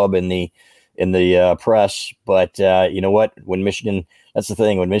lot of pub in the press, but you know what? When Michigan, that's the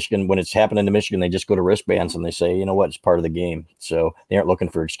thing. When it's happening to Michigan, they just go to wristbands and they say, you know what? It's part of the game. So they aren't looking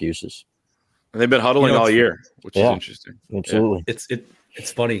for excuses. And they've been huddling all year, which is interesting. Absolutely. Yeah.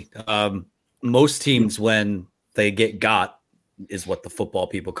 It's funny. Most teams, when they get got, is what the football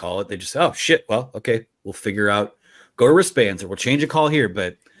people call it. They just say, oh shit, well, okay, we'll figure out, go to wristbands, or we'll change a call here.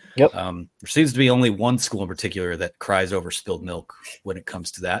 But Yep. There seems to be only one school in particular that cries over spilled milk when it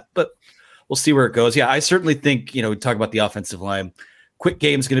comes to that, but we'll see where it goes. Yeah, I certainly think, we talk about the offensive line. Quick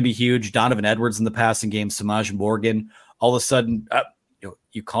game's going to be huge. Donovan Edwards in the passing game, Samaj Morgan, all of a sudden,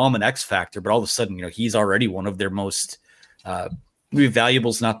 you call him an X factor, but all of a sudden, he's already one of their most maybe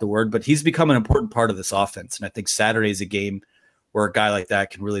valuable is not the word, but he's become an important part of this offense. And I think Saturday's a game where a guy like that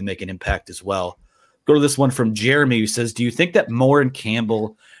can really make an impact as well. Go to this one from Jeremy, who says, do you think that Moore and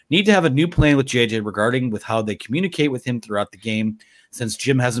Campbell need to have a new plan with JJ regarding with how they communicate with him throughout the game? Since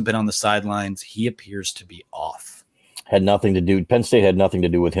Jim hasn't been on the sidelines, he appears to be off. Penn State had nothing to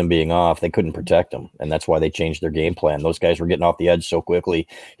do with him being off. They couldn't protect him, and that's why they changed their game plan. Those guys were getting off the edge so quickly.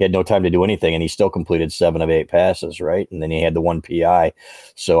 He had no time to do anything, and he still completed 7 of 8 passes, right? And then he had the 1 PI.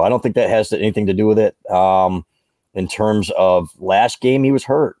 So I don't think that has anything to do with it. In terms of last game, he was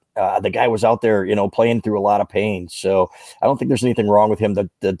hurt. The guy was out there, playing through a lot of pain. So I don't think there's anything wrong with him.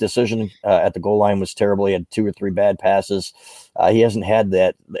 The decision at the goal line was terrible. He had 2 or 3 bad passes. He hasn't had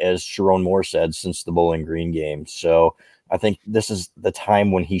that, as Sharon Moore said, since the Bowling Green game. So I think this is the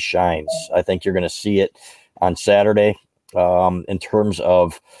time when he shines. I think you're going to see it on Saturday in terms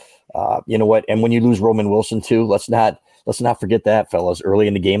of, and when you lose Roman Wilson too, let's not forget that, fellas, early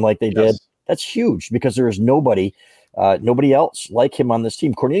in the game like they did. That's huge because there is nobody else like him on this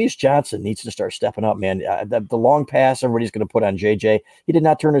team. Cornelius Johnson needs to start stepping up, man. The long pass everybody's going to put on JJ, he did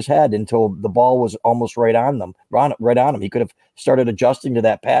not turn his head until the ball was almost right on him. He could have started adjusting to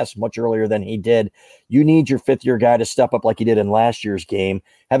that pass much earlier than he did. You need your 5th-year guy to step up like he did in last year's game.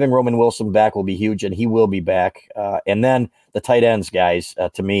 Having Roman Wilson back will be huge, and he will be back. And then the tight ends, guys,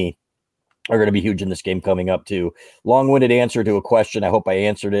 to me, are going to be huge in this game coming up too. Long-winded answer to a question. I hope I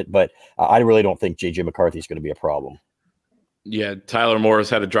answered it, but I really don't think JJ McCarthy is going to be a problem. Yeah, Tyler Morris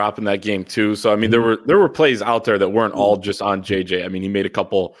had a drop in that game too. So I mean, there were plays out there that weren't all just on JJ. I mean, he made a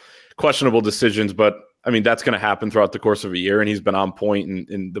couple questionable decisions, but I mean, that's going to happen throughout the course of a year, and he's been on point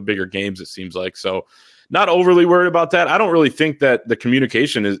in the bigger games, it seems like. So not overly worried about that. I don't really think that the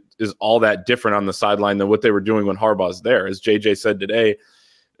communication is all that different on the sideline than what they were doing when Harbaugh's there. As JJ said today,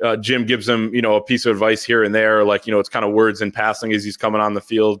 Jim gives him, a piece of advice here and there, like, it's kind of words in passing as he's coming on the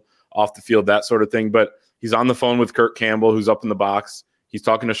field, off the field, that sort of thing. But he's on the phone with Kurt Campbell, who's up in the box. He's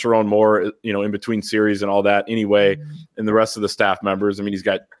talking to Sharon Moore, in between series and all that anyway, and the rest of the staff members. I mean, he's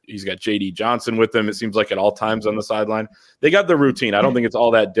got JD Johnson with him, it seems like, at all times on the sideline. They got their routine. I don't think it's all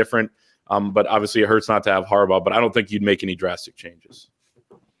that different, but obviously it hurts not to have Harbaugh, but I don't think you'd make any drastic changes.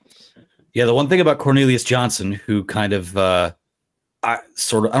 Yeah, the one thing about Cornelius Johnson, who kind of I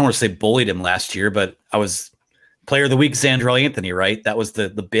don't want to say bullied him last year, but I was player of the week, Xandrell Anthony, right? That was the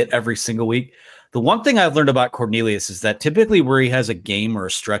bit every single week. The one thing I've learned about Cornelius is that typically where he has a game or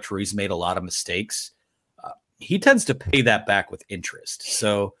a stretch where he's made a lot of mistakes, he tends to pay that back with interest.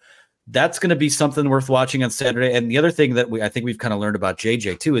 So that's going to be something worth watching on Saturday. And the other thing that I think we've kind of learned about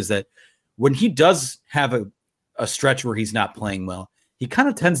JJ too is that when he does have a stretch where he's not playing well, he kind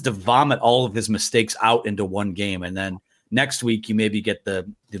of tends to vomit all of his mistakes out into one game, and then next week, you maybe get the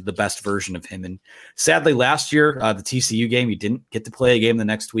best version of him. And sadly, last year, the TCU game, he didn't get to play a game the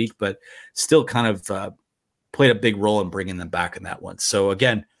next week, but still kind of played a big role in bringing them back in that one. So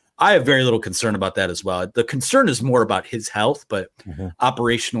again, I have very little concern about that as well. The concern is more about his health, but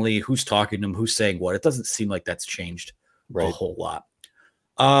operationally, who's talking to him, who's saying what, it doesn't seem like that's changed a whole lot.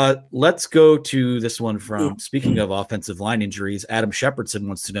 Let's go to this one from, speaking of offensive line injuries, Adam Shepardson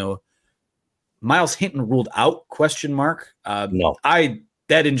wants to know, Miles Hinton ruled out, ? No.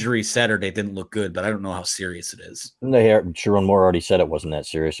 That injury Saturday didn't look good, but I don't know how serious it is. Sharon Moore already said it wasn't that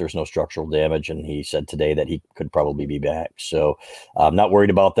serious. There's no structural damage, and he said today that he could probably be back. So I'm not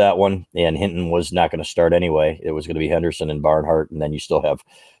worried about that one. And Hinton was not going to start anyway. It was going to be Henderson and Barnhart, and then you still have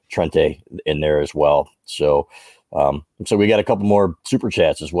Trente in there as well. So we got a couple more super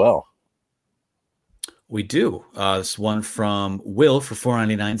chats as well. We do. This one from Will for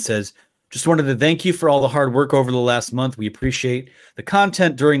 $4.99 says, just wanted to thank you for all the hard work over the last month. We appreciate the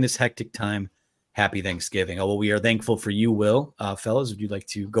content during this hectic time. Happy Thanksgiving. Oh, well, we are thankful for you, Will. Fellas, would you like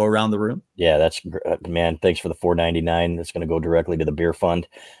to go around the room? Yeah, that's man. Thanks for the $4.99. That's going to go directly to the beer fund.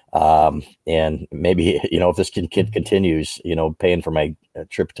 And maybe, if this continues, paying for my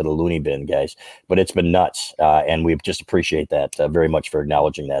trip to the loony bin, guys. But it's been nuts. And we just appreciate that very much for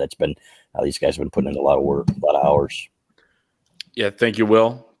acknowledging that. It's been, these guys have been putting in a lot of work, a lot of hours. Yeah, thank you,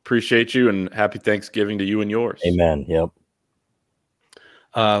 Will. Appreciate you, and happy Thanksgiving to you and yours. Amen. Yep.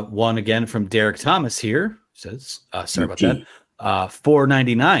 One again from Derek Thomas here says, sorry about that.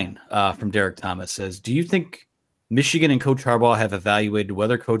 $4.99 from Derek Thomas says, do you think Michigan and Coach Harbaugh have evaluated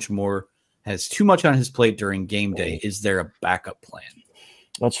whether Coach Moore has too much on his plate during game day? Is there a backup plan?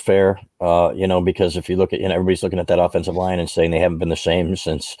 That's fair. Because if you look at, everybody's looking at that offensive line and saying they haven't been the same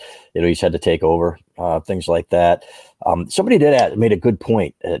since, he's had to take over, things like that. Somebody made a good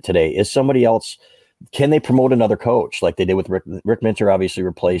point today. Is somebody else, can they promote another coach like they did with Rick Minter? Obviously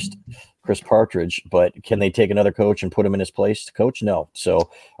replaced Chris Partridge, but can they take another coach and put him in his place to coach? No. So,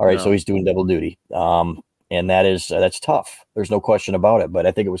 all right. No. So he's doing double duty. And that's tough. There's no question about it. But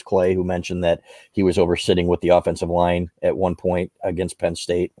I think it was Clay who mentioned that he was over-sitting with the offensive line at one point against Penn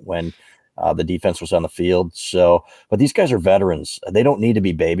State when the defense was on the field. So, but these guys are veterans. They don't need to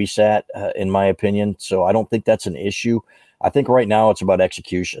be babysat, in my opinion. So I don't think that's an issue. I think right now it's about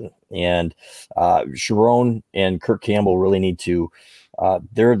execution. And Sharon and Kirk Campbell really need to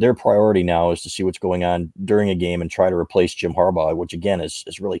their priority now is to see what's going on during a game and try to replace Jim Harbaugh, which again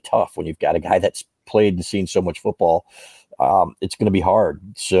is really tough when you've got a guy that's played and seen so much football. It's going to be hard.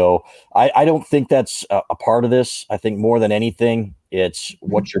 So I don't think that's a part of this. I think more than anything, it's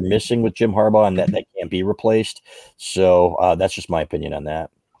what you're missing with Jim Harbaugh and that can't be replaced. So that's just my opinion on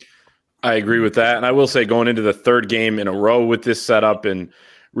that. I agree with that. And I will say going into the third game in a row with this setup and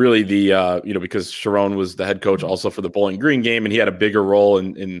really the, because Sharon was the head coach also for the Bowling Green game, and he had a bigger role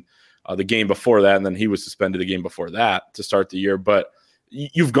in the game before that. And then he was suspended the game before that to start the year. But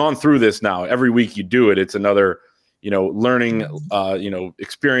you've gone through this now. Every week you do it. It's another, learning,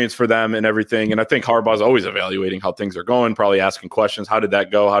 experience for them and everything. And I think Harbaugh's always evaluating how things are going, probably asking questions. How did that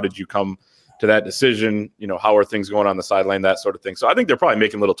go? How did you come to that decision? How are things going on the sideline, that sort of thing. So I think they're probably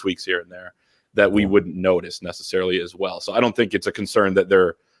making little tweaks here and there that we wouldn't notice necessarily as well. So I don't think it's a concern that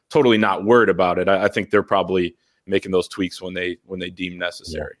they're totally not worried about it. I think they're probably making those tweaks when they deem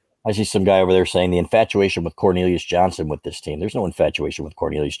necessary. Yeah. I see some guy over there saying the infatuation with Cornelius Johnson with this team. There's no infatuation with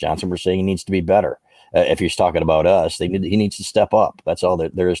Cornelius Johnson. We're saying he needs to be better. If he's talking about us, he needs to step up. That's all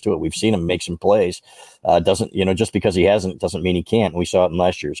there is to it. We've seen him make some plays. Doesn't just because he hasn't doesn't mean he can't. We saw it in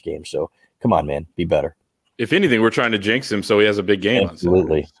last year's game. So come on, man, be better. If anything, we're trying to jinx him so he has a big game.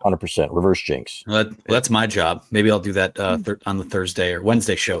 Absolutely, 100% reverse jinx. Well, that's my job. Maybe I'll do that on the Thursday or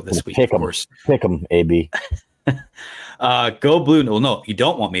Wednesday show this week. Pick him, AB. Go Blue. Well, no, you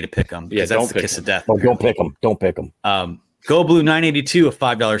don't want me to pick him because that's the kiss of death. Oh, don't pick him. Don't pick him. Go Blue 982, a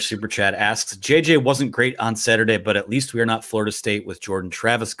 $5 super chat, asks, JJ wasn't great on Saturday, but at least we are not Florida State with Jordan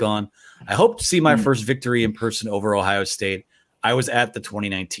Travis gone. I hope to see my first victory in person over Ohio State. I was at the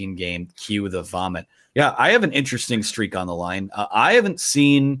 2019 game. Cue the vomit. Yeah, I have an interesting streak on the line. I haven't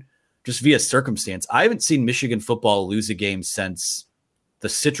seen, just via circumstance, I haven't seen Michigan football lose a game since the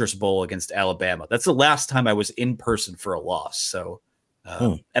Citrus Bowl against Alabama. That's the last time I was in person for a loss. So,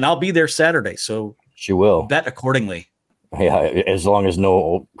 and I'll be there Saturday. So she will bet accordingly. Yeah, as long as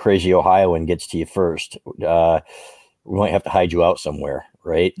no crazy Ohioan gets to you first, we might have to hide you out somewhere,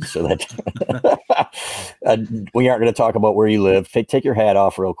 right? So that we aren't going to talk about where you live. Take your hat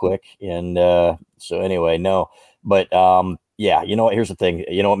off real quick. And so anyway, no. But yeah, you know what? Here's the thing.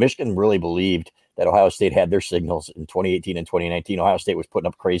 Michigan really believed that Ohio State had their signals in 2018 and 2019. Ohio State was putting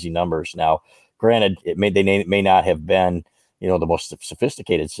up crazy numbers. Now, granted, they may not have been, the most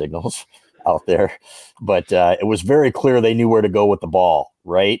sophisticated signals out there, but it was very clear they knew where to go with the ball,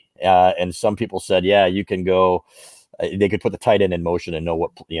 right? And some people said, yeah, you can go. They could put the tight end in motion and know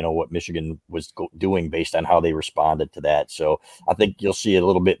what Michigan was doing based on how they responded to that. So I think you'll see a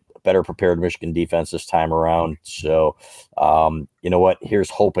little bit better prepared Michigan defense this time around. So you know what? Here's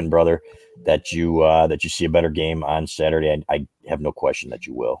hoping, brother, that you see a better game on Saturday. I have no question that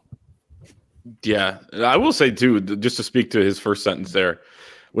you will. Yeah, I will say too, just to speak to his first sentence there,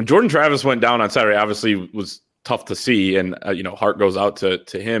 when Jordan Travis went down on Saturday, obviously was tough to see, and heart goes out to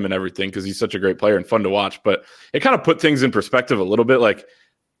him and everything because he's such a great player and fun to watch. But it kind of put things in perspective a little bit. Like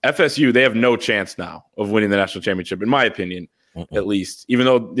FSU, they have no chance now of winning the national championship, in my opinion, at least. Even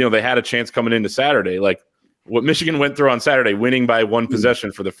though they had a chance coming into Saturday, like what Michigan went through on Saturday, winning by one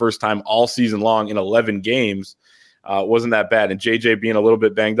possession for the first time all season long in 11 games, wasn't that bad. And JJ being a little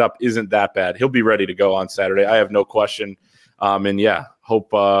bit banged up isn't that bad. He'll be ready to go on Saturday. I have no question. And yeah,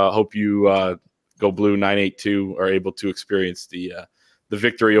 hope you Go Blue 982 are able to experience the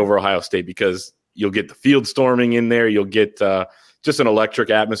victory over Ohio State, because you'll get the field storming in there. You'll get just an electric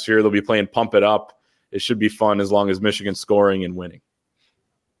atmosphere. They'll be playing Pump It Up. It should be fun as long as Michigan's scoring and winning.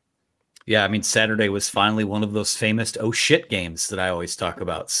 Yeah, I mean, Saturday was finally one of those famous oh shit games that I always talk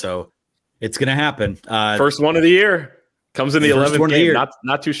about. So it's going to happen. First one of the year. Comes in the 11th game.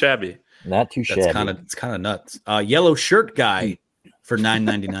 Not too shabby. Not too shabby. It's kind of nuts. Yellow shirt guy for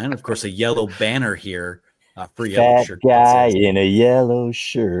 $9.99. Of course, a yellow banner here Free yellow Fat shirt. guy in a yellow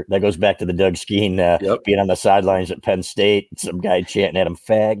shirt. That goes back to the Doug Skeen being on the sidelines at Penn State. Some guy chanting at him,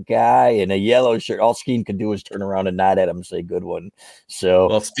 fat guy in a yellow shirt. All Skeen could do was turn around and nod at him and say, good one.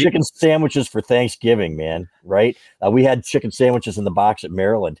 So chicken sandwiches for Thanksgiving, man, right? We had chicken sandwiches in the box at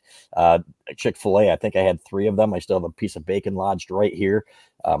Maryland. Chick-fil-A, I think I had 3 of them. I still have a piece of bacon lodged right here.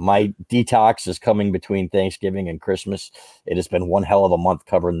 My detox is coming between Thanksgiving and Christmas. It has been one hell of a month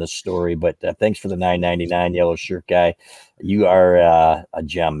covering this story, but thanks for the $9.99 yellow shirt guy. You are a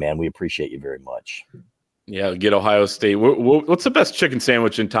gem, man. We appreciate you very much. Yeah, get Ohio State. What's the best chicken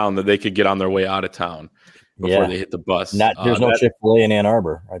sandwich in town that they could get on their way out of town before they hit the bus? There's no Chick-fil-A in Ann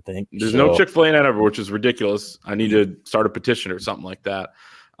Arbor, I think. There's no Chick-fil-A in Ann Arbor, which is ridiculous. I need to start a petition or something like that.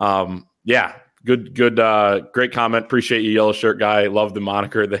 Yeah. Good, great comment. Appreciate you, yellow shirt guy. Love the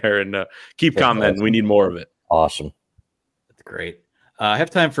moniker there, and keep commenting. We need more of it. Awesome. That's great. I have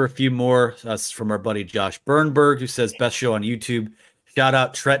time for a few more. That's from our buddy Josh Bernberg, who says, best show on YouTube. Shout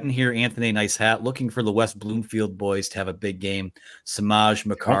out Trenton here, Anthony, nice hat. Looking for the West Bloomfield boys to have a big game. Samaj,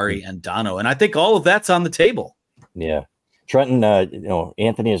 Makari, and Dono. And I think all of that's on the table. Yeah. Trenton,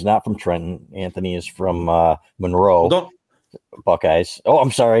 Anthony is not from Trenton. Anthony is from Monroe. Buckeyes. Oh,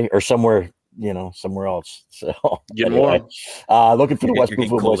 I'm sorry. Or somewhere else. So anyway, looking for the West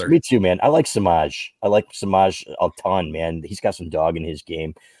Bloomfield boys. Me too, man. I like Samaj. A ton, man. He's got some dog in his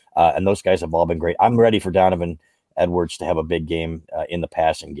game. And those guys have all been great. I'm ready for Donovan Edwards to have a big game in the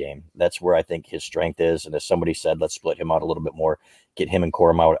passing game. That's where I think his strength is. And as somebody said, let's split him out a little bit more, get him and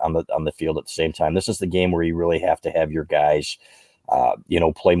Corum out on the field at the same time. This is the game where you really have to have your guys,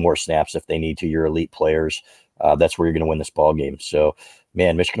 play more snaps if they need to, your elite players. That's where you're going to win this ball game. So,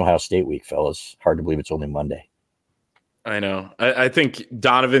 man, Michigan Ohio State week, fellas. Hard to believe it's only Monday. I know. I think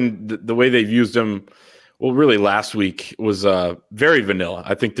Donovan, the way they've used him, well, really last week was very vanilla.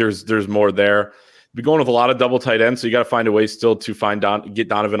 I think there's more there. Be going with a lot of double tight ends, so you got to find a way still to get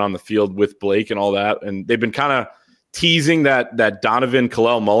Donovan on the field with Blake and all that. And they've been kind of teasing that Donovan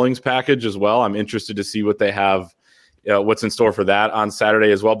Kalel Mullings package as well. I'm interested to see what they have, what's in store for that on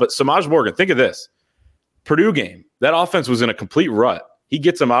Saturday as well. But Samaj Morgan, think of this. Purdue game, that offense was in a complete rut. He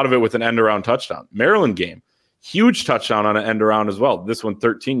gets them out of it with an end-around touchdown. Maryland game, huge touchdown on an end-around as well. This one,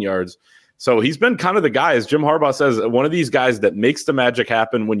 13 yards. So he's been kind of the guy, as Jim Harbaugh says, one of these guys that makes the magic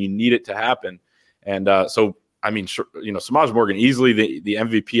happen when you need it to happen. And Samaj Morgan, easily the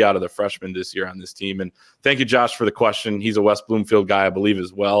MVP out of the freshmen this year on this team. And thank you, Josh, for the question. He's a West Bloomfield guy, I believe,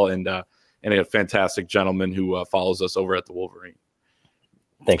 as well, and a fantastic gentleman who follows us over at the Wolverine.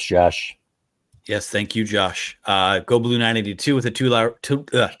 Thanks, Josh. Yes, thank you, Josh. Go Blue 982 with a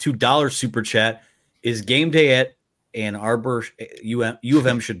 $2 super chat. Is game day at Ann Arbor? U of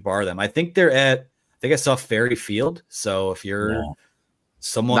M should bar them. I think I saw Ferry Field. So if you're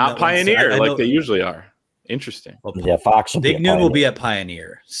someone not Pioneer like they usually are, interesting. Well, Fox. Big Noon will be at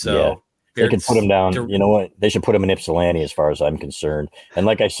Pioneer. So they can put them down. You know what? They should put them in Ypsilanti, as far as I'm concerned. And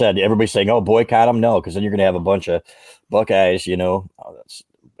like I said, everybody's saying, "Oh, boycott them." No, because then you're going to have a bunch of Buckeyes,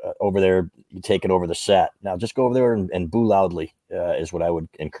 over there taking over the set. Now, just go over there and boo loudly is what I would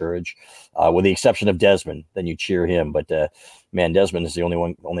encourage, with the exception of Desmond. Then you cheer him. But man, Desmond is the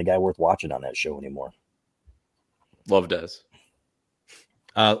only guy worth watching on that show anymore. Love Des.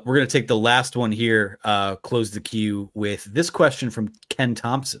 We're going to take the last one here, close the queue with this question from Ken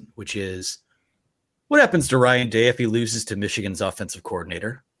Thompson, which is, what happens to Ryan Day if he loses to Michigan's offensive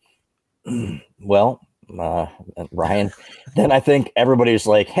coordinator? Well, Ryan, then I think everybody's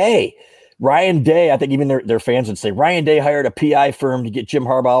like, hey, Ryan Day, I think even their fans would say, Ryan Day hired a PI firm to get Jim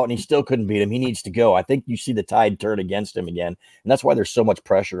Harbaugh out, and he still couldn't beat him. He needs to go. I think you see the tide turn against him again, and that's why there's so much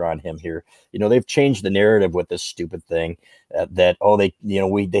pressure on him here. They've changed the narrative with this stupid thing they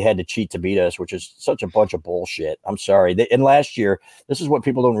had to cheat to beat us, which is such a bunch of bullshit. I'm sorry. And last year, this is what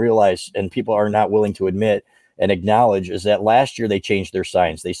people don't realize, and people are not willing to admit and acknowledge, is that last year they changed their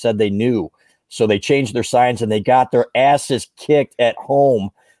signs. They said they knew, so they changed their signs, and they got their asses kicked at home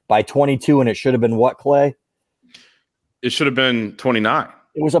by 22, and it should have been what, Clay? It should have been 29.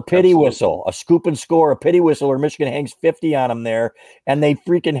 It was a pity whistle, a scoop and score, a pity whistle where Michigan hangs 50 on them there, and they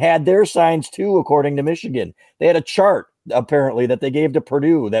freaking had their signs too, according to Michigan. They had a chart, apparently, that they gave to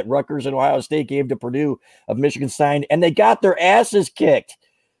Purdue, that Rutgers and Ohio State gave to Purdue of Michigan signed, and they got their asses kicked.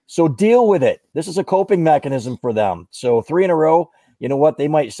 So deal with it. This is a coping mechanism for them. So 3 in a row, you know what? They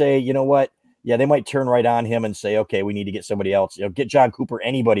might say, you know what? Yeah, they might turn right on him and say, okay, we need to get somebody else. Get John Cooper,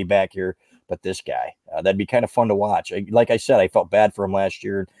 anybody back here but this guy. That'd be kind of fun to watch. Like I said, I felt bad for him last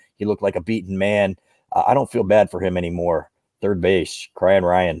year. He looked like a beaten man. I don't feel bad for him anymore. Third base, crying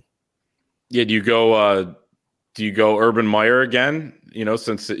Ryan. Yeah, do you go Do you go Urban Meyer again?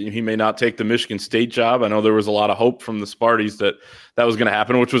 Since he may not take the Michigan State job. I know there was a lot of hope from the Sparties that was going to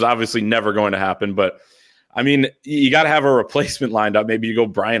happen, which was obviously never going to happen. But I mean, you got to have a replacement lined up. Maybe you go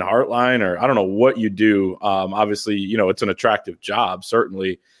Brian Hartline, or I don't know what you do. Obviously, it's an attractive job,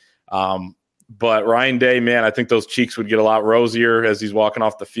 certainly. But Ryan Day, man, I think those cheeks would get a lot rosier as he's walking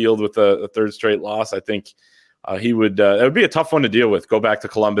off the field with a third straight loss. I think he would. It would be a tough one to deal with. Go back to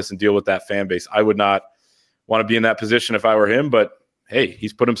Columbus and deal with that fan base. I would not want to be in that position if I were him. But hey,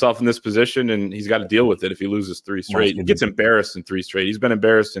 he's put himself in this position, and he's got to deal with it if he loses 3 straight. He gets embarrassed in 3 straight. He's been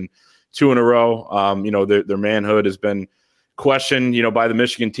embarrassed in 2 in a row. Their manhood has been questioned, by the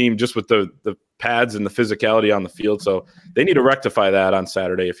Michigan team just with the pads and the physicality on the field. So they need to rectify that on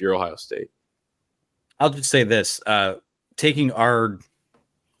Saturday if you're Ohio State. I'll just say this, taking our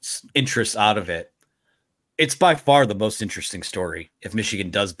interest out of it, it's by far the most interesting story if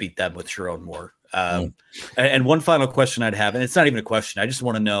Michigan does beat them with Sharon Moore. And one final question I'd have, and it's not even a question, I just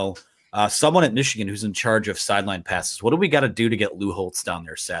want to know, someone at Michigan who's in charge of sideline passes, what do we got to do to get Lou Holtz down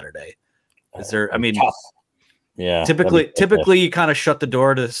there Saturday? Is there, I mean, yeah, typically you kind of shut the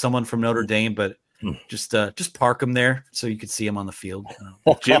door to someone from Notre Dame, but just park him there so you could see him on the field.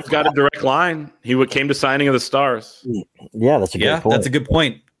 Jim's got a direct line. He came to signing of the Stars. Yeah, that's a good point. That's a good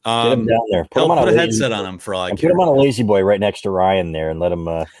point. Get him down there. Put a headset on him for all I care. Put him on a lazy boy right next to Ryan there and let him,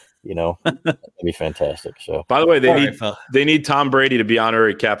 that'd be fantastic. So, by the way, they need Tom Brady to be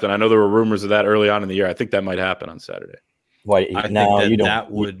honorary captain. I know there were rumors of that early on in the year. I think that might happen on Saturday. Why?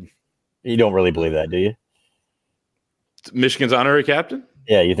 You don't really believe that, do you? Michigan's honorary captain?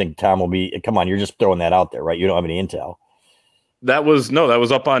 Yeah, you think Tom will be? Come on, you're just throwing that out there, right? You don't have any intel. That was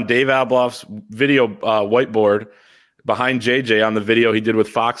up on Dave Abloff's video whiteboard behind JJ on the video he did with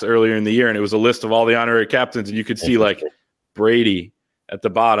Fox earlier in the year, and it was a list of all the honorary captains, and you could see like Brady at the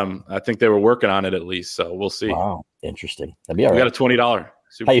bottom. I think they were working on it at least, so we'll see. Wow, interesting. That'd be all right. We got a $20.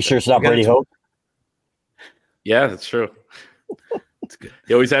 Are you sure it's not Brady Hoke? Yeah, that's true. That's good.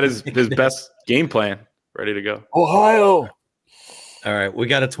 He always had his best game plan ready to go. Ohio. All right, we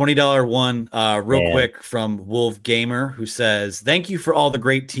got a $20 one quick from Wolf Gamer, who says, "Thank you for all the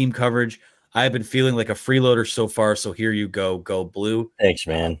great team coverage. I have been feeling like a freeloader so far, so here you go, go blue." Thanks,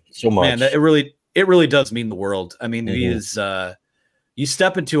 man. So much. Man, it really does mean the world. I mean, he is you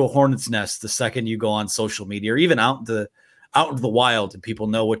step into a hornet's nest the second you go on social media, or even out into the wild, and people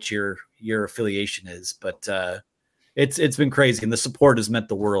know what your affiliation is. But it's been crazy, and the support has meant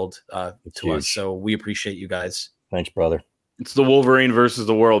the world to us. So we appreciate you guys. Thanks, brother. It's the Wolverine versus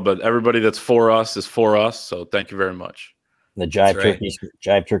the world, but everybody that's for us is for us. So thank you very much. The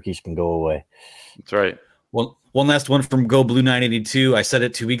jive turkeys can go away. That's right. Well, one last one from Go Blue 982. I said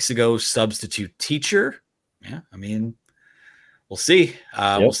it 2 weeks ago. Substitute teacher. Yeah, I mean, we'll see.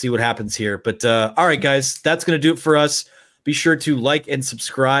 We'll see what happens here. But all right, guys, that's going to do it for us. Be sure to like and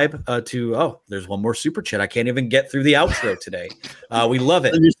subscribe to. Oh, there's one more super chat. I can't even get through the outro today. We love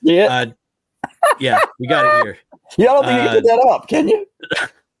it. Did you see it? Yeah, we got it here. Yeah, I don't think you can put that up, can you?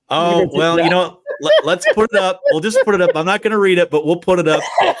 Oh, well, let's put it up. We'll just put it up. I'm not going to read it, but we'll put it up.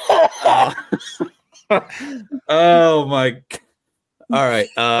 Oh, my. All right.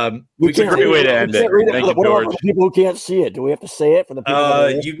 It's a great way to end it. Thank you, what George. about the people who can't see it? Do we have to say it for the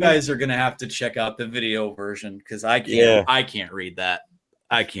people? You guys are going to have to check out the video version because I can't read that.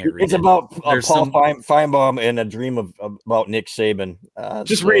 I can't read it. It's about Paul Feinbaum and a dream about Nick Saban.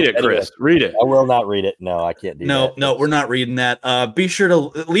 Just read it, Chris. Read it. I will not read it. No, I can't do that. No, we're not reading that. Be sure to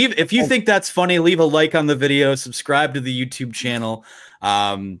leave. If you think that's funny, leave a like on the video. Subscribe to the YouTube channel.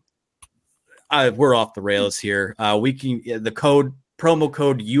 We're off the rails here. The promo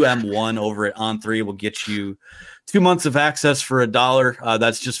code UM1 over at On3 will get you 2 months of access for $1.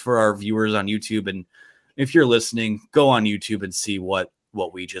 That's just for our viewers on YouTube. And if you're listening, go on YouTube and see what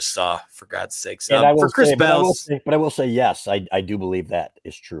we just saw, for God's sakes. But I will say, yes, I do believe that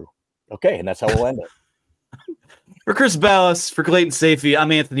is true. Okay, and that's how we'll end it. For Chris Ballas, for Clayton Safey,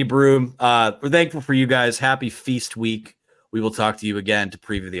 I'm Anthony Broom. We're thankful for you guys. Happy feast week. We will talk to you again to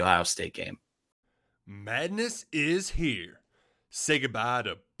preview the Ohio State game. Madness is here. Say goodbye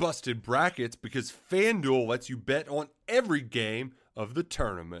to busted brackets because FanDuel lets you bet on every game of the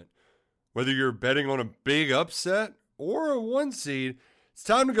tournament. Whether you're betting on a big upset or a 1 seed, it's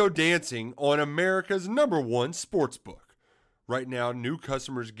time to go dancing on America's #1 sportsbook. Right now, new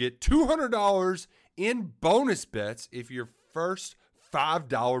customers get $200 in bonus bets if your first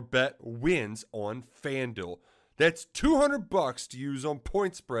 $5 bet wins on FanDuel. That's $200 to use on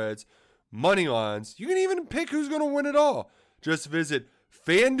point spreads, money lines. You can even pick who's going to win it all. Just visit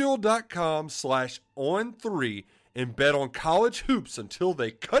FanDuel.com/on3 and bet on college hoops until they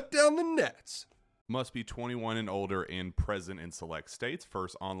cut down the nets. Must be 21 and older and present in select states.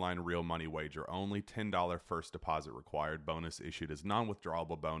 First online real money wager only. $10 first deposit required. Bonus issued as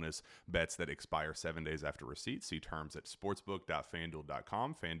non-withdrawable bonus. Bets that expire 7 days after receipt. See terms at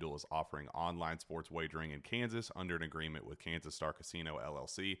sportsbook.fanduel.com. FanDuel is offering online sports wagering in Kansas under an agreement with Kansas Star Casino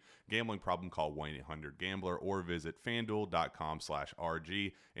LLC. Gambling problem? Call 1-800-GAMBLER or visit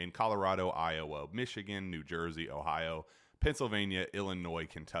fanduel.com/RG. In Colorado, Iowa, Michigan, New Jersey, Ohio, Pennsylvania, Illinois,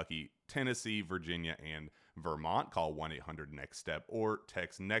 Kentucky, Tennessee, Virginia, and Vermont. Call 1-800-NEXT-STEP or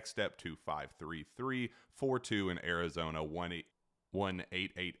text NEXT STEP to 53342. In Arizona,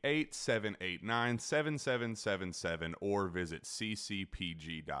 1-888-789-7777 or visit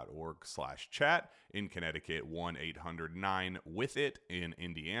ccpg.org/chat. In Connecticut, 1-800-9-WITH-IT. In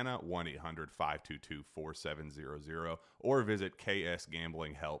Indiana, 1-800-522-4700 or visit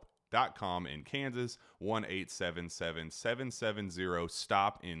ksgamblinghelp.com. In Kansas,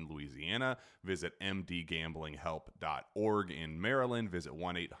 1-877-770-STOP. In Louisiana, visit mdgamblinghelp.org. In Maryland, visit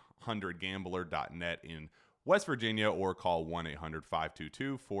 1-800-gambler.net. In West Virginia, or call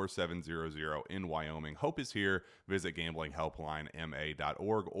 1-800-522-4700. In Wyoming, Hope is here. Visit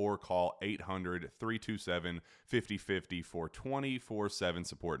gamblinghelplinema.org or call 800-327-5050 for 24/7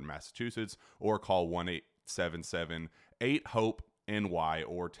 support in Massachusetts, or call 1-877-8-HOPE NY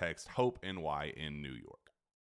or text HOPE NY in New York.